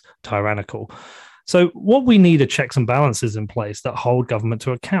 That is tyrannical. So what we need are checks and balances in place that hold government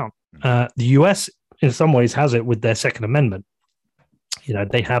to account. The US, in some ways, has it with their Second Amendment.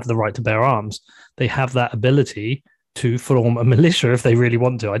 they have the right to bear arms. They have that ability to form a militia if they really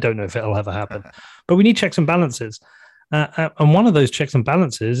want to. I don't know if it'll ever happen, but we need checks and balances. And one of those checks and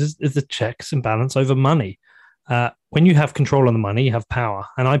balances is the checks and balance over money. When you have control on the money, you have power.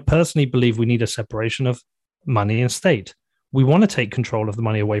 And I personally believe we need a separation of money and state. We want to take control of the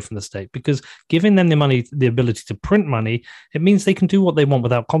money away from the state, because giving them the ability to print money, it means they can do what they want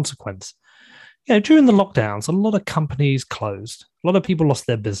without consequence. During the lockdowns, a lot of companies closed. A lot of people lost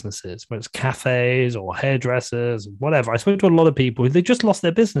their businesses, whether it's cafes or hairdressers, whatever. I spoke to a lot of people who they just lost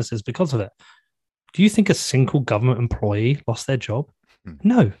their businesses because of it. Do you think a single government employee lost their job?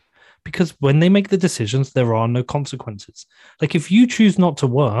 No, because when they make the decisions, there are no consequences. Like if you choose not to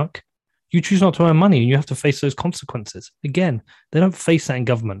work, you choose not to earn money and you have to face those consequences. Again, they don't face that in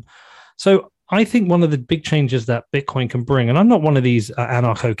government. So I think one of the big changes that Bitcoin can bring, and I'm not one of these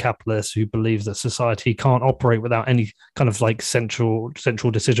anarcho-capitalists who believes that society can't operate without any kind of like central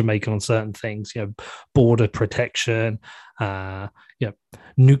decision making on certain things, border protection,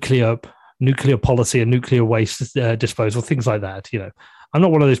 nuclear policy and nuclear waste disposal, things like that. I'm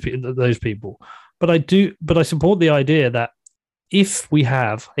not one of those people, but I support the idea that if we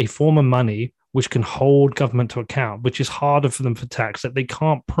have a form of money which can hold government to account, which is harder for them for tax, that they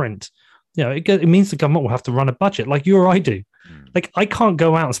can't print, it means the government will have to run a budget like you or I do. Like I can't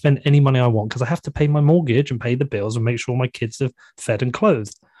go out and spend any money I want because I have to pay my mortgage and pay the bills and make sure my kids are fed and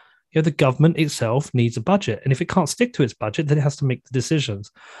clothed. The government itself needs a budget. And if it can't stick to its budget, then it has to make the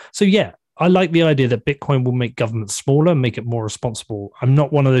decisions. So I like the idea that Bitcoin will make government smaller, make it more responsible. I'm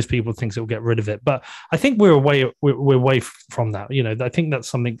not one of those people who thinks it will get rid of it, but I think we're away from that. I think that's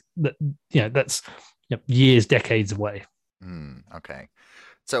something that that's years, decades away. Okay,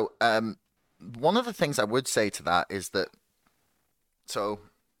 so one of the things I would say to that is that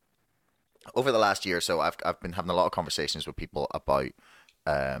over the last year or so, I've been having a lot of conversations with people about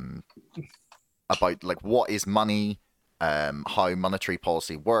like what is money. How monetary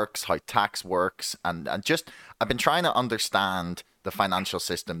policy works, how tax works, and just I've been trying to understand the financial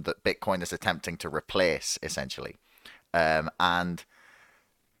system that Bitcoin is attempting to replace, essentially. And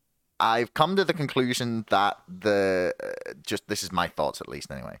I've come to the conclusion that this is my thoughts at least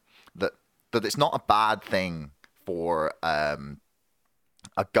anyway, that it's not a bad thing for a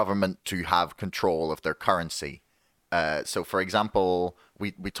government to have control of their currency. So, for example,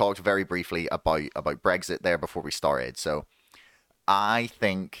 we talked very briefly about Brexit there before we started. So I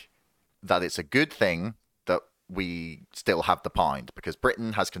think that it's a good thing that we still have the pound because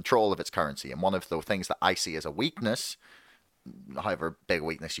Britain has control of its currency. And one of the things that I see as a weakness, however big a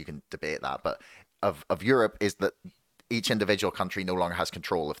weakness you can debate that, but of Europe is that each individual country no longer has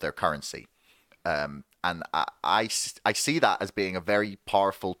control of their currency. And I see that as being a very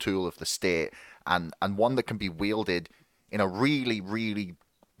powerful tool of the state and one that can be wielded in a really, really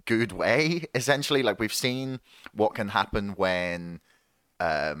good way, essentially. Like we've seen what can happen when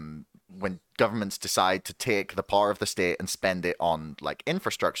governments decide to take the power of the state and spend it on like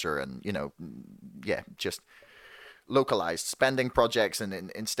infrastructure and, just localized spending projects.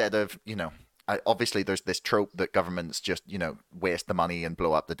 And instead of, obviously there's this trope that governments just, waste the money and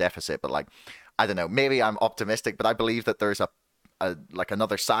blow up the deficit. But like, I don't know, maybe I'm optimistic, but I believe that there's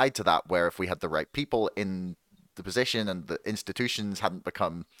another side to that where if we had the right people in the position and the institutions hadn't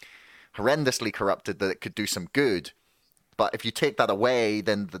become horrendously corrupted, that it could do some good. But if you take that away,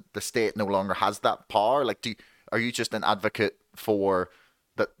 then the state no longer has that power. Like, are you just an advocate for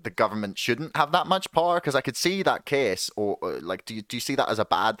that the government shouldn't have that much power? Because I could see that case, or like, do you see that as a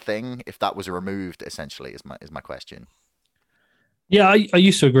bad thing if that was removed? Essentially, is my question. Yeah, I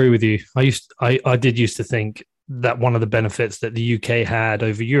used to agree with you. I did used to think that one of the benefits that the UK had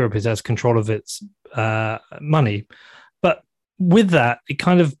over Europe is as control of its money. But with that, it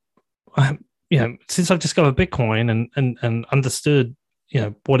kind of, since I've discovered Bitcoin and understood,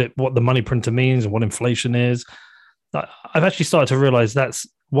 what the money printer means and what inflation is, I've actually started to realize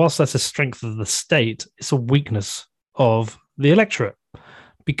whilst that's a strength of the state, it's a weakness of the electorate.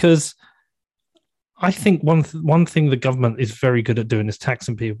 Because I think one thing the government is very good at doing is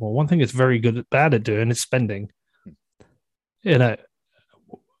taxing people. One thing it's very bad at doing is spending. I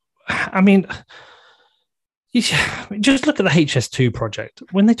mean, just look at the HS2 project.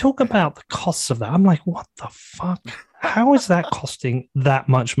 When they talk about the costs of that, I'm like, what the fuck? How is that costing that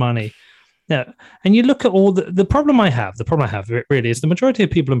much money? Yeah, and you look at all the problem I have really is the majority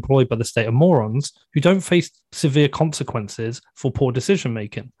of people employed by the state are morons who don't face severe consequences for poor decision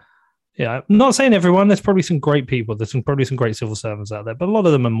making. Yeah, I'm not saying everyone. There's probably some great people. There's probably some great civil servants out there, but a lot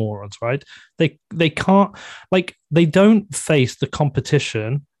of them are morons, right? They can't, like, they don't face the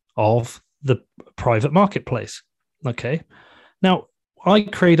competition of the private marketplace. Okay, now I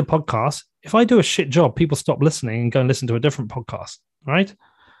create a podcast. If I do a shit job, people stop listening and go and listen to a different podcast, right?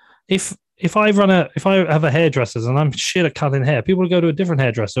 If I have a hairdresser's and I'm shit at cutting hair, people will go to a different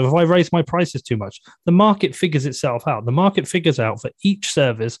hairdresser. If I raise my prices too much, the market figures itself out. The market figures out for each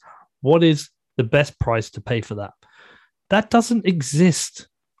service what is the best price to pay for that. That doesn't exist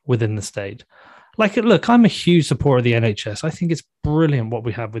within the state. Like, look, I'm a huge supporter of the NHS. I think it's brilliant what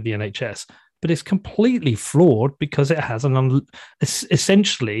we have with the NHS, but it's completely flawed because it has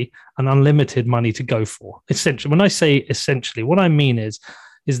essentially an unlimited money to go for. Essentially, when I say essentially, what I mean is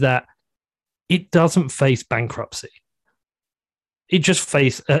that it doesn't face bankruptcy. It just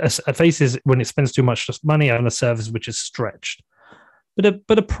faces when it spends too much money on a service which is stretched. But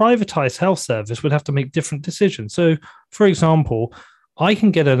a privatized health service would have to make different decisions. So, for example, I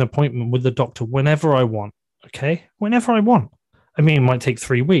can get an appointment with the doctor whenever I want, okay? Whenever I want. I mean, it might take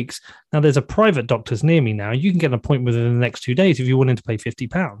 3 weeks. Now, there's a private doctor's near me now. You can get an appointment within the next 2 days if you're willing to pay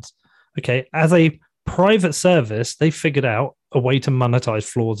 £50, okay? As a private service, they figured out a way to monetize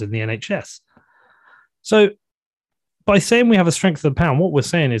flaws in the NHS. So by saying we have a strength of the pound, what we're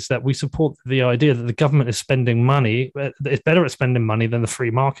saying is that we support the idea that the government is spending money. It's better at spending money than the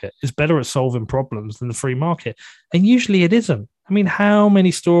free market. It's better at solving problems than the free market. And usually it isn't. I mean, how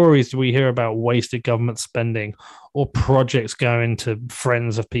many stories do we hear about wasted government spending or projects going to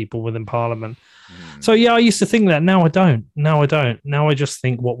friends of people within Parliament? So, yeah, I used to think that. Now I don't. Now I just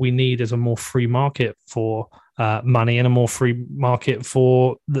think what we need is a more free market for money and a more free market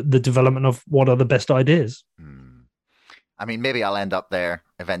for the development of what are the best ideas. I mean, maybe I'll end up there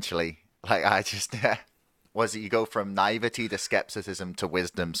eventually. Like, I just, you go from naivety to skepticism to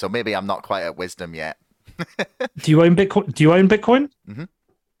wisdom. So maybe I'm not quite at wisdom yet. Do you own Bitcoin? Mm-hmm.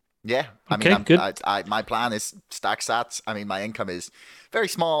 Yeah. I okay, mean, good. My plan is stack sats. I mean, my income is very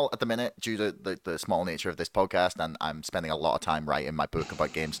small at the minute due to the small nature of this podcast, and I'm spending a lot of time writing my book about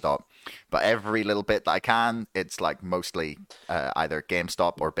GameStop. But every little bit that I can, it's like mostly either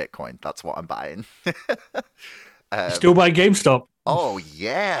GameStop or Bitcoin. That's what I'm buying. Still buy GameStop? Oh,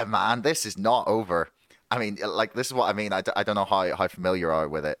 yeah, man. This is not over. I mean, like, this is what I mean. I don't know how familiar you are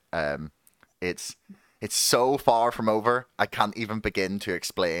with it. It's so far from over, I can't even begin to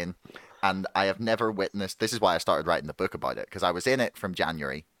explain. And I have never witnessed, this is why I started writing the book about it, because I was in it from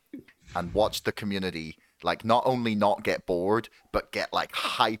January and watched the community, like, not only not get bored, but get, like,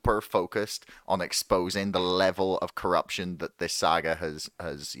 hyper focused on exposing the level of corruption that this saga has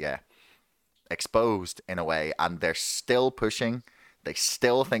exposed in a way. And they're still pushing. They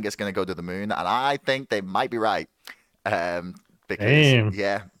still think it's going to go to the moon. And I think they might be right. Because,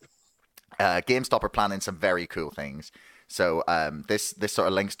 yeah. GameStop are planning some very cool things. So this sort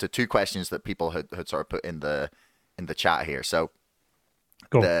of links to two questions that people had sort of put in the chat here. So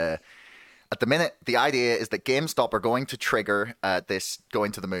cool. At the minute, the idea is that GameStop are going to trigger this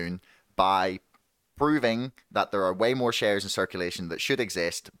going to the moon by proving that there are way more shares in circulation that should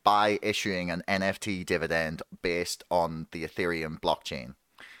exist by issuing an NFT dividend based on the Ethereum blockchain.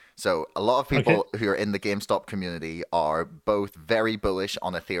 So a lot of people who are in the GameStop community are both very bullish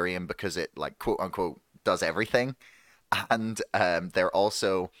on Ethereum because it, like, quote unquote, does everything. And they're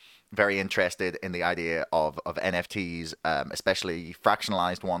also very interested in the idea of NFTs, especially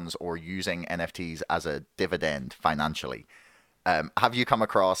fractionalized ones, or using NFTs as a dividend financially. Have you come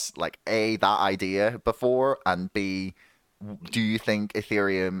across, like, A, that idea before, and B, do you think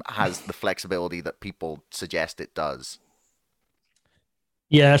Ethereum has the flexibility that people suggest it does?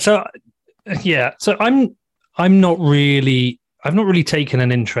 Yeah, so I've not really taken an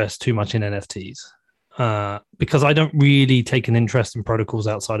interest too much in NFTs because I don't really take an interest in protocols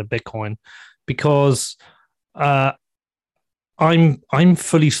outside of Bitcoin because I'm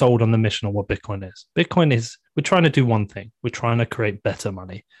fully sold on the mission of what Bitcoin is. Bitcoin is, we're trying to do one thing. We're trying to create better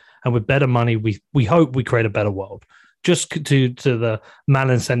money, and with better money, we hope we create a better world. Just to the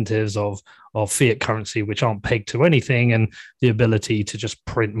malincentives of fiat currency, which aren't pegged to anything, and the ability to just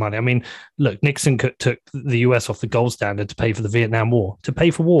print money. I mean, look, Nixon took the US off the gold standard to pay for the Vietnam War, to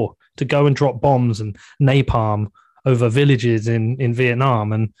go and drop bombs and napalm over villages in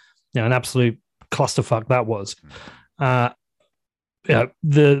Vietnam, and an absolute clusterfuck that was. The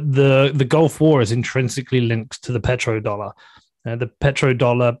Gulf War is intrinsically linked to the petrodollar. The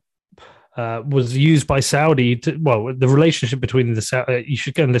petrodollar was used by Saudi the relationship between you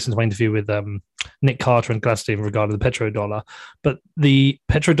should go and listen to my interview with Nick Carter and Gladstein regarding the petrodollar, but the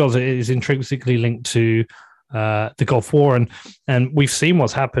petrodollar is intrinsically linked to the Gulf War, and we've seen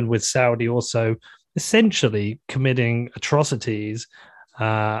what's happened with Saudi also essentially committing atrocities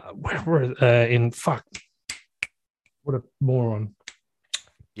what a moron.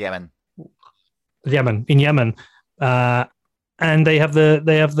 In Yemen. and they have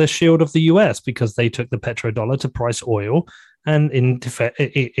the shield of the US because they took the petrodollar to price oil, and in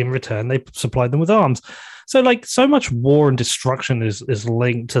return they supplied them with arms. So like so much war and destruction is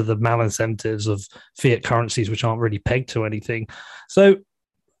linked to the malincentives of fiat currencies, which aren't really pegged to anything. So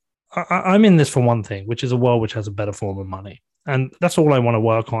I'm in this for one thing, which is a world which has a better form of money. And that's all I want to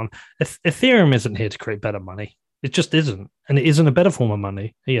work on. Ethereum isn't here to create better money. It just isn't. And it isn't a better form of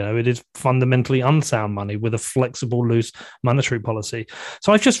money. It is fundamentally unsound money with a flexible, loose monetary policy.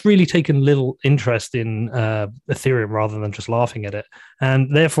 So I've just really taken little interest in Ethereum rather than just laughing at it. And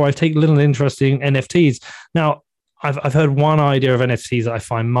therefore, I've taken little interest in NFTs. Now, I've heard one idea of NFTs that I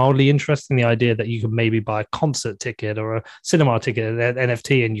find mildly interesting, the idea that you can maybe buy a concert ticket or a cinema ticket, an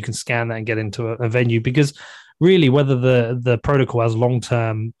NFT, and you can scan that and get into a venue, because really whether the protocol has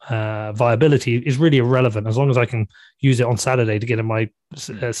long-term viability is really irrelevant. As long as I can use it on Saturday to get in my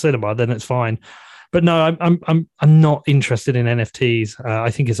cinema, then it's fine. But no, I'm not interested in NFTs.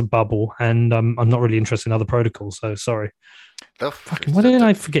 I think it's a bubble, and I'm not really interested in other protocols. So sorry. Why didn't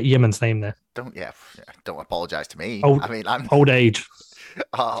I forget Yemen's name there? Don't apologize to me. I'm old age.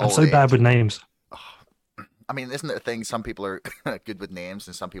 I'm so bad with names. I mean, isn't it a thing? Some people are good with names,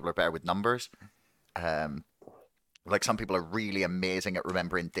 and some people are better with numbers. Like some people are really amazing at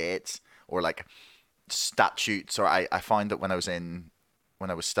remembering dates or like statutes. Or I found that when I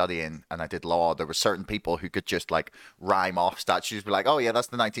was studying and I did law, there were certain people who could just like rhyme off statutes, be like, oh yeah, that's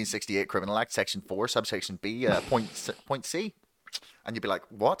the 1968 Criminal Act, Section 4, subsection B, point C. And you'd be like,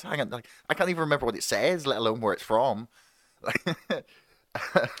 what? Hang on, like, I can't even remember what it says, let alone where it's from.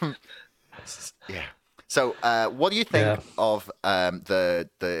 Yeah. So what do you think of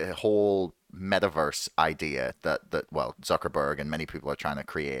the whole metaverse idea that Zuckerberg and many people are trying to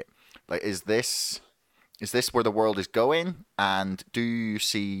create? Like, is this where the world is going? And do you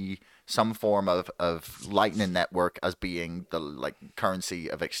see some form of Lightning Network as being the like currency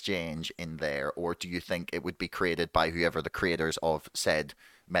of exchange in there, or do you think it would be created by whoever the creators of said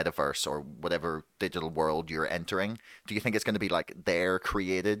metaverse or whatever digital world you're entering? Do you think it's going to be like their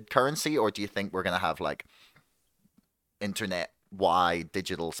created currency, or do you think we're going to have like internet wide,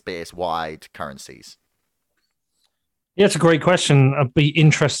 digital space wide currencies? Yeah, it's a great question. I'd be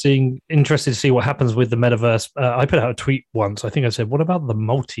interested to see what happens with the metaverse. I put out a tweet once. I think I said, "What about the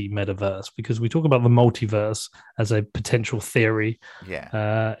multi-metaverse?" Because we talk about the multiverse as a potential theory,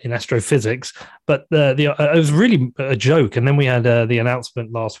 in astrophysics. But it was really a joke. And then we had the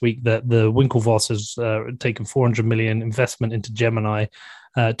announcement last week that the Winklevoss has taken 400 million investment into Gemini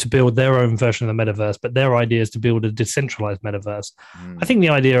to build their own version of the metaverse, but their idea is to build a decentralized metaverse. I think the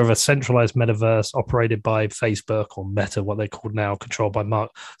idea of a centralized metaverse operated by Facebook or Meta, what they're called now, controlled by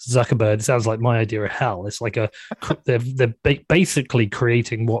Mark Zuckerberg, sounds like my idea of hell. It's like they're basically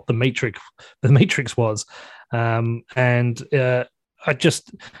creating what the Matrix was, and I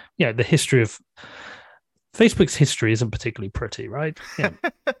just the history of Facebook's history isn't particularly pretty, right? Yeah.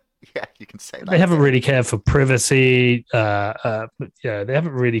 Yeah, you can say that. They haven't really cared for privacy. They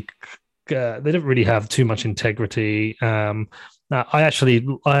haven't really. They don't really have too much integrity. Now, I actually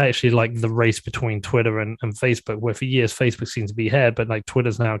like the race between Twitter and Facebook, where for years Facebook seemed to be ahead, but like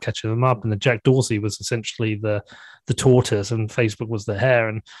Twitter's now catching them up. And the Jack Dorsey was essentially the tortoise, and Facebook was the hare.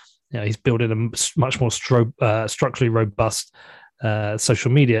 And he's building a much more structurally robust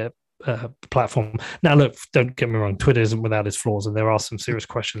social media platform. Now, look, don't get me wrong, Twitter isn't without its flaws, and there are some serious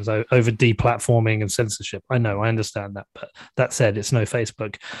questions over deplatforming and censorship. I understand that, but that said, it's no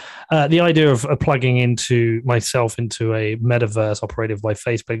Facebook. The idea of plugging myself into a metaverse operated by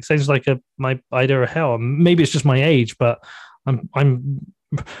Facebook sounds like my idea of hell. Maybe it's just my age, but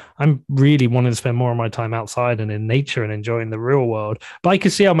I'm really wanting to spend more of my time outside and in nature and enjoying the real world. But I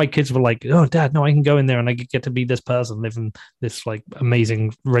could see how my kids were like, "Oh, Dad, no, I can go in there and I could get to be this person, living this like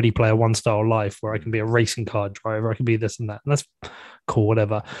amazing Ready Player One style life where I can be a racing car driver, I can be this and that." And that's cool,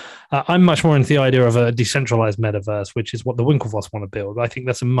 whatever. I'm much more into the idea of a decentralized metaverse, which is what the Winklevoss want to build. I think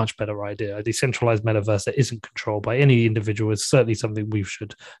that's a much better idea. A decentralized metaverse that isn't controlled by any individual is certainly something we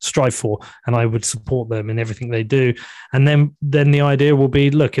should strive for, and I would support them in everything they do. And then the idea will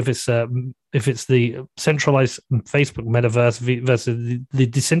be, look, if it's the centralized Facebook metaverse versus the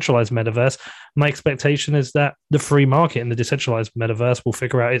decentralized metaverse, my expectation is that the free market in the decentralized metaverse will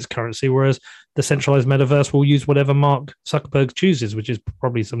figure out its currency, whereas the centralized metaverse will use whatever Mark Zuckerberg chooses, which is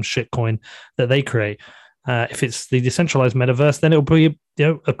probably some shitcoin that they create. If it's the decentralized metaverse, then it'll be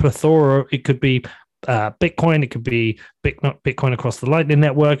a plethora. It could be Bitcoin, it could be Bitcoin across the Lightning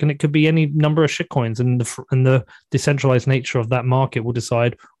Network, and it could be any number of shitcoins. And the decentralized nature of that market will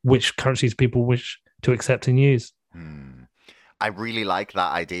decide which currencies people wish to accept and use. I really like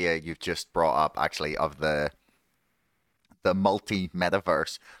that idea you've just brought up, actually, of the the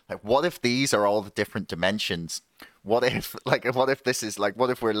multi-metaverse. Like, what if these are all the different dimensions? What if this is like, what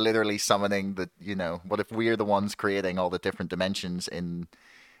if we're literally summoning what if we're the ones creating all the different dimensions in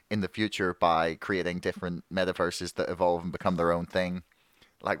the future by creating different metaverses that evolve and become their own thing?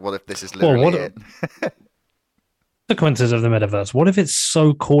 Like, what if this is literally it? Consequences of the metaverse. What if it's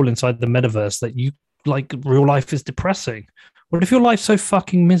so cool inside the metaverse that you like real life is depressing? What if your life's so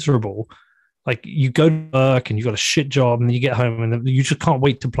fucking miserable? Like, you go to work and you got a shit job, and then you get home and you just can't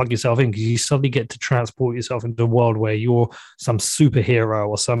wait to plug yourself in because you suddenly get to transport yourself into a world where you're some superhero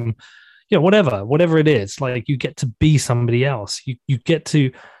or some, whatever it is. Like, you get to be somebody else. You get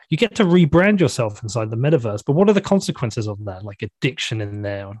to rebrand yourself inside the metaverse. But what are the consequences of that? Like addiction in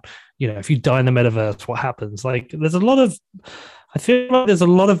there. If you die in the metaverse, what happens? Like, I feel like there's a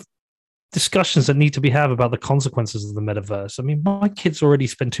lot of discussions that need to be had about the consequences of the metaverse. I mean, my kids already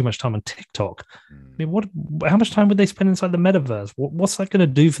spend too much time on TikTok. I mean, how much time would they spend inside the metaverse? What's that going to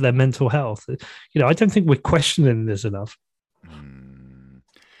do for their mental health? I don't think we're questioning this enough.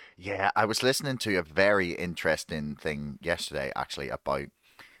 Yeah, I was listening to a very interesting thing yesterday, actually, about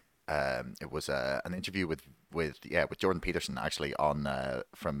it was an interview with Jordan Peterson, actually, on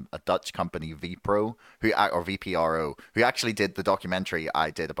from a Dutch company, VPRO, or VPRO, who actually did the documentary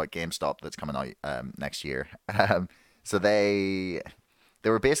I did about GameStop that's coming out next year. So they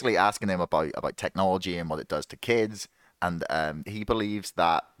were basically asking him about technology and what it does to kids, and he believes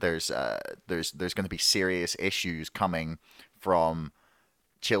that there's going to be serious issues coming from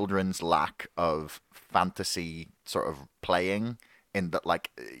children's lack of fantasy sort of playing. In that,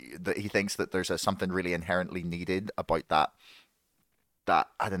 like, that he thinks that there's something really inherently needed about that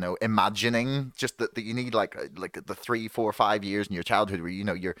I don't know, imagining, just that you need like the 3, 4, 5 years in your childhood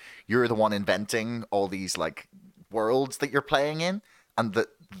where you're the one inventing all these like worlds that you're playing in, and that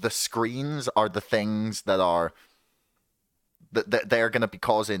the screens are the things that they're going to be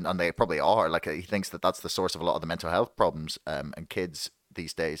causing, and they probably are. Like, he thinks that that's the source of a lot of the mental health problems and kids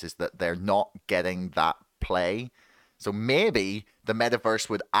these days, is that they're not getting that play. So maybe the metaverse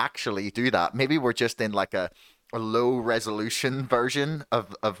would actually do that. Maybe we're just in like a low resolution version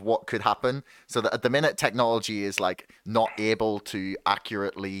of what could happen. So that at the minute, technology is like not able to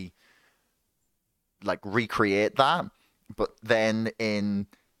accurately like recreate that. But then in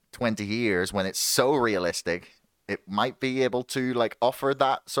 20 years, when it's so realistic, it might be able to like offer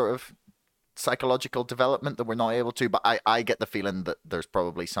that sort of psychological development that we're not able to. But I get the feeling that there's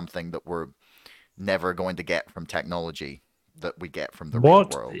probably something that we're never going to get from technology that we get from the real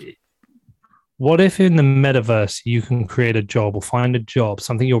world. What if in the metaverse you can create a job or find a job,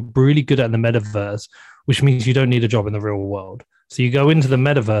 something you're really good at in the metaverse, which means you don't need a job in the real world? So you go into the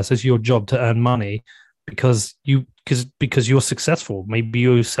metaverse as your job to earn money because you're successful. Maybe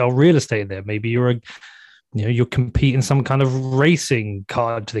you sell real estate there. Maybe you're compete in some kind of racing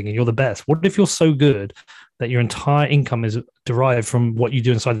card thing and you're the best. What if you're so good that your entire income is derived from what you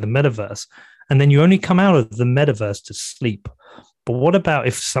do inside the metaverse? And then you only come out of the metaverse to sleep. But what about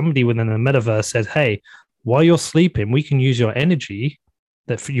if somebody within the metaverse says, hey, while you're sleeping, we can use your energy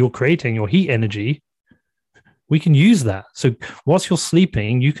that you're creating, your heat energy. We can use that. So whilst you're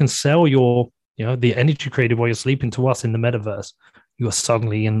sleeping, you can sell the energy created while you're sleeping to us in the metaverse. You are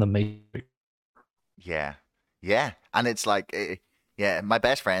suddenly in the matrix. Yeah. Yeah. And it's like, my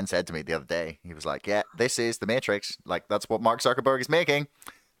best friend said to me the other day, he was like, yeah, this is the Matrix. Like, that's what Mark Zuckerberg is making.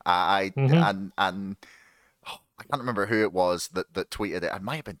 I can't remember who it was that tweeted it. It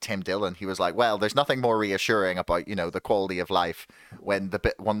might have been Tim Dillon. He was like, well, there's nothing more reassuring about, the quality of life when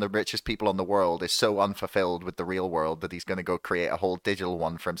one of the richest people in the world is so unfulfilled with the real world that he's going to go create a whole digital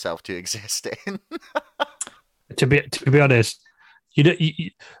one for himself to exist in. To be honest,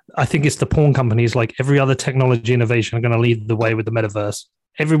 I think it's the porn companies, like every other technology innovation, are going to lead the way with the metaverse.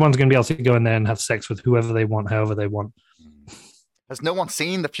 Everyone's going to be able to go in there and have sex with whoever they want, however they want. Has no one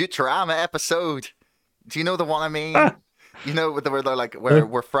seen the Futurama episode? Do you know the one I mean? Where they're like,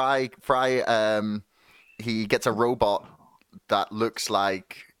 where Fry, he gets a robot that looks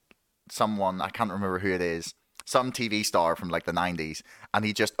like someone, I can't remember who it is, some TV star from like the 90s, and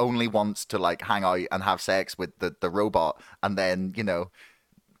he just only wants to like hang out and have sex with the robot. And then,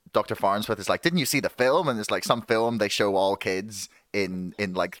 Dr. Farnsworth is like, didn't you see the film? And it's like some film they show all kids in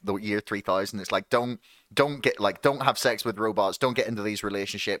like the year 3000. It's like, don't have sex with robots, don't get into these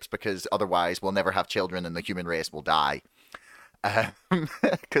relationships, because otherwise we'll never have children and the human race will die.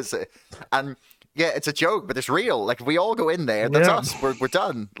 It's a joke, but it's real. Like, if we all go in there, that's us. We're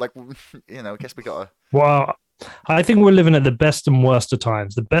done. Like, I guess we gotta. Well, I think we're living at the best and worst of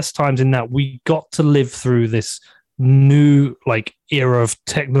times. The best times in that we got to live through this new like era of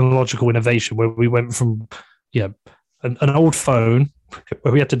technological innovation where we went from an old phone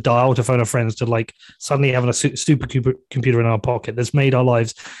where we had to dial to phone our friends to like suddenly having a super computer in our pocket that's made our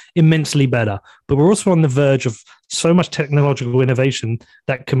lives immensely better. But we're also on the verge of so much technological innovation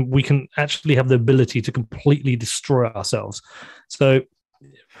that we can actually have the ability to completely destroy ourselves. So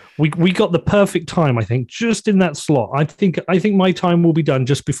we got the perfect time, I think, just in that slot. I think my time will be done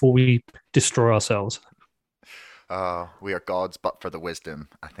just before we destroy ourselves. We are gods, but for the wisdom,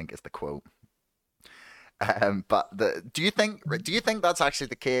 I think is the quote. Do you think that's actually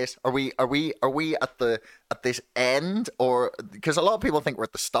the case? Are we at this end, or because a lot of people think we're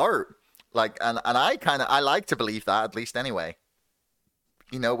at the start? Like, and I like to believe that, at least anyway.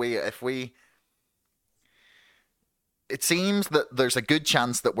 You know, it seems that there's a good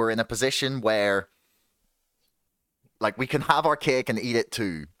chance that we're in a position where, like, we can have our cake and eat it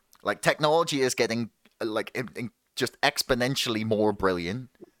too. Like, technology is getting like just exponentially more brilliant.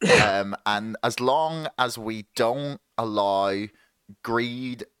 And as long as we don't allow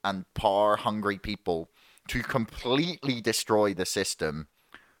greed and power-hungry people to completely destroy the system,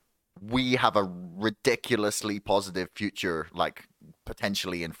 we have a ridiculously positive future, like,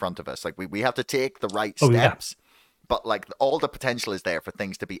 potentially in front of us. Like, we have to take the right steps, but like all the potential is there for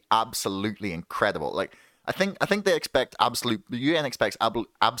things to be absolutely incredible. Like, I think they expect the UN expects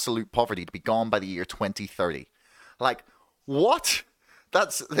absolute poverty to be gone by the year 2030. Like, what?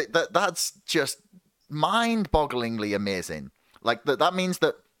 That's just mind-bogglingly amazing. Like, that means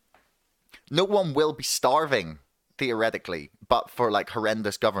that no one will be starving, theoretically, but for like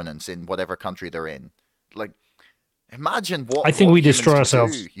horrendous governance in whatever country they're in. Like, imagine what I think we destroy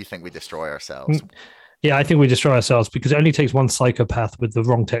ourselves. You think we destroy ourselves? Yeah, I think we destroy ourselves because it only takes one psychopath with the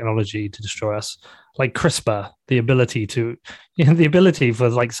wrong technology to destroy us. Like CRISPR, the ability for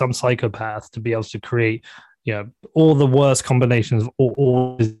like some psychopath to be able to create, all the worst combinations of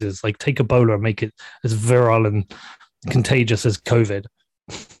all diseases, like take Ebola and make it as virile and contagious as COVID.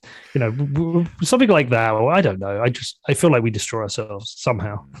 Something like that. Or I don't know. I feel like we destroy ourselves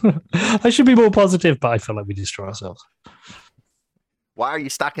somehow. I should be more positive, but I feel like we destroy ourselves. Why are you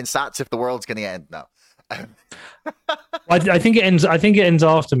stacking sats if the world's going to end? No. I think it ends. I think it ends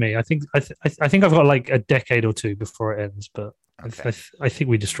after me. I think I've got like a decade or two before it ends, but okay. I think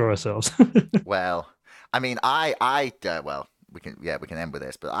we destroy ourselves. Well, I mean, we can end with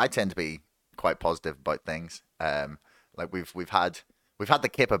this, but I tend to be quite positive about things. Like we've had the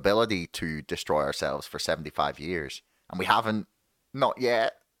capability to destroy ourselves for 75 years, and we haven't, not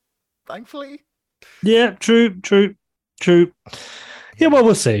yet, thankfully. Yeah, true. Yeah, well,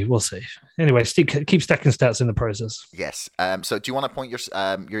 we'll see. Anyway, keep stacking stats in the process. Yes. So, do you want to point your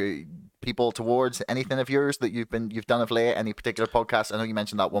people towards anything of yours that you've done of late? Any particular podcasts? I know you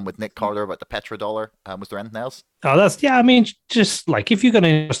mentioned that one with Nick Carter about the petrodollar. Was there anything else? Oh, I mean, just like if you're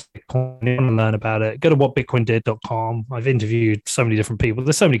going to learn about it, go to whatbitcoindid.com. I've interviewed so many different people.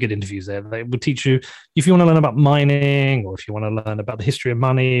 There's so many good interviews there. They will teach you if you want to learn about mining or if you want to learn about the history of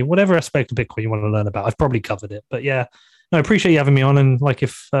money, whatever aspect of Bitcoin you want to learn about. I've probably covered it, but yeah. No, I appreciate you having me on. And like,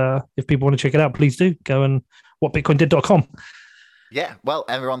 if people want to check it out, please do go and whatbitcoindid.com. Yeah. Well,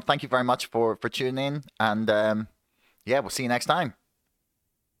 everyone, thank you very much for tuning in. And we'll see you next time.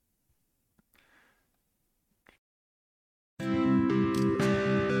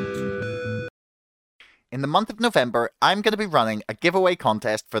 In the month of November, I'm going to be running a giveaway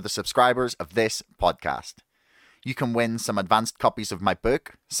contest for the subscribers of this podcast. You can win some advanced copies of my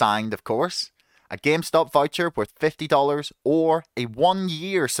book, signed, of course, a GameStop voucher worth $50, or a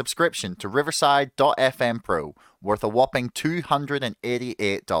 1-year subscription to Riverside.fm Pro worth a whopping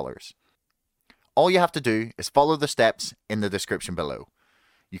 $288. All you have to do is follow the steps in the description below.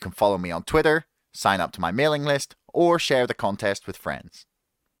 You can follow me on Twitter, sign up to my mailing list, or share the contest with friends.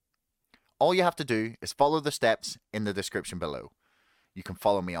 All you have to do is follow the steps in the description below. You can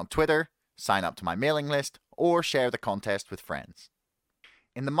follow me on Twitter, sign up to my mailing list, or share the contest with friends.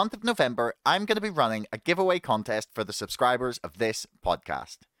 In the month of November, I'm going to be running a giveaway contest for the subscribers of this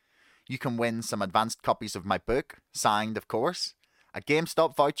podcast. You can win some advanced copies of my book, signed, of course, a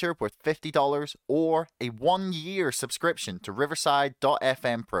GameStop voucher worth $50, or a 1-year subscription to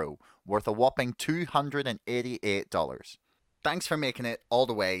Riverside.fm Pro worth a whopping $288. Thanks for making it all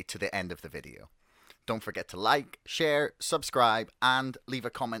the way to the end of the video. Don't forget to like, share, subscribe, and leave a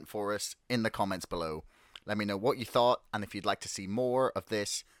comment for us in the comments below. Let me know what you thought and if you'd like to see more of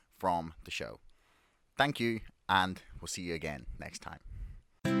this from the show. Thank you, and we'll see you again next time.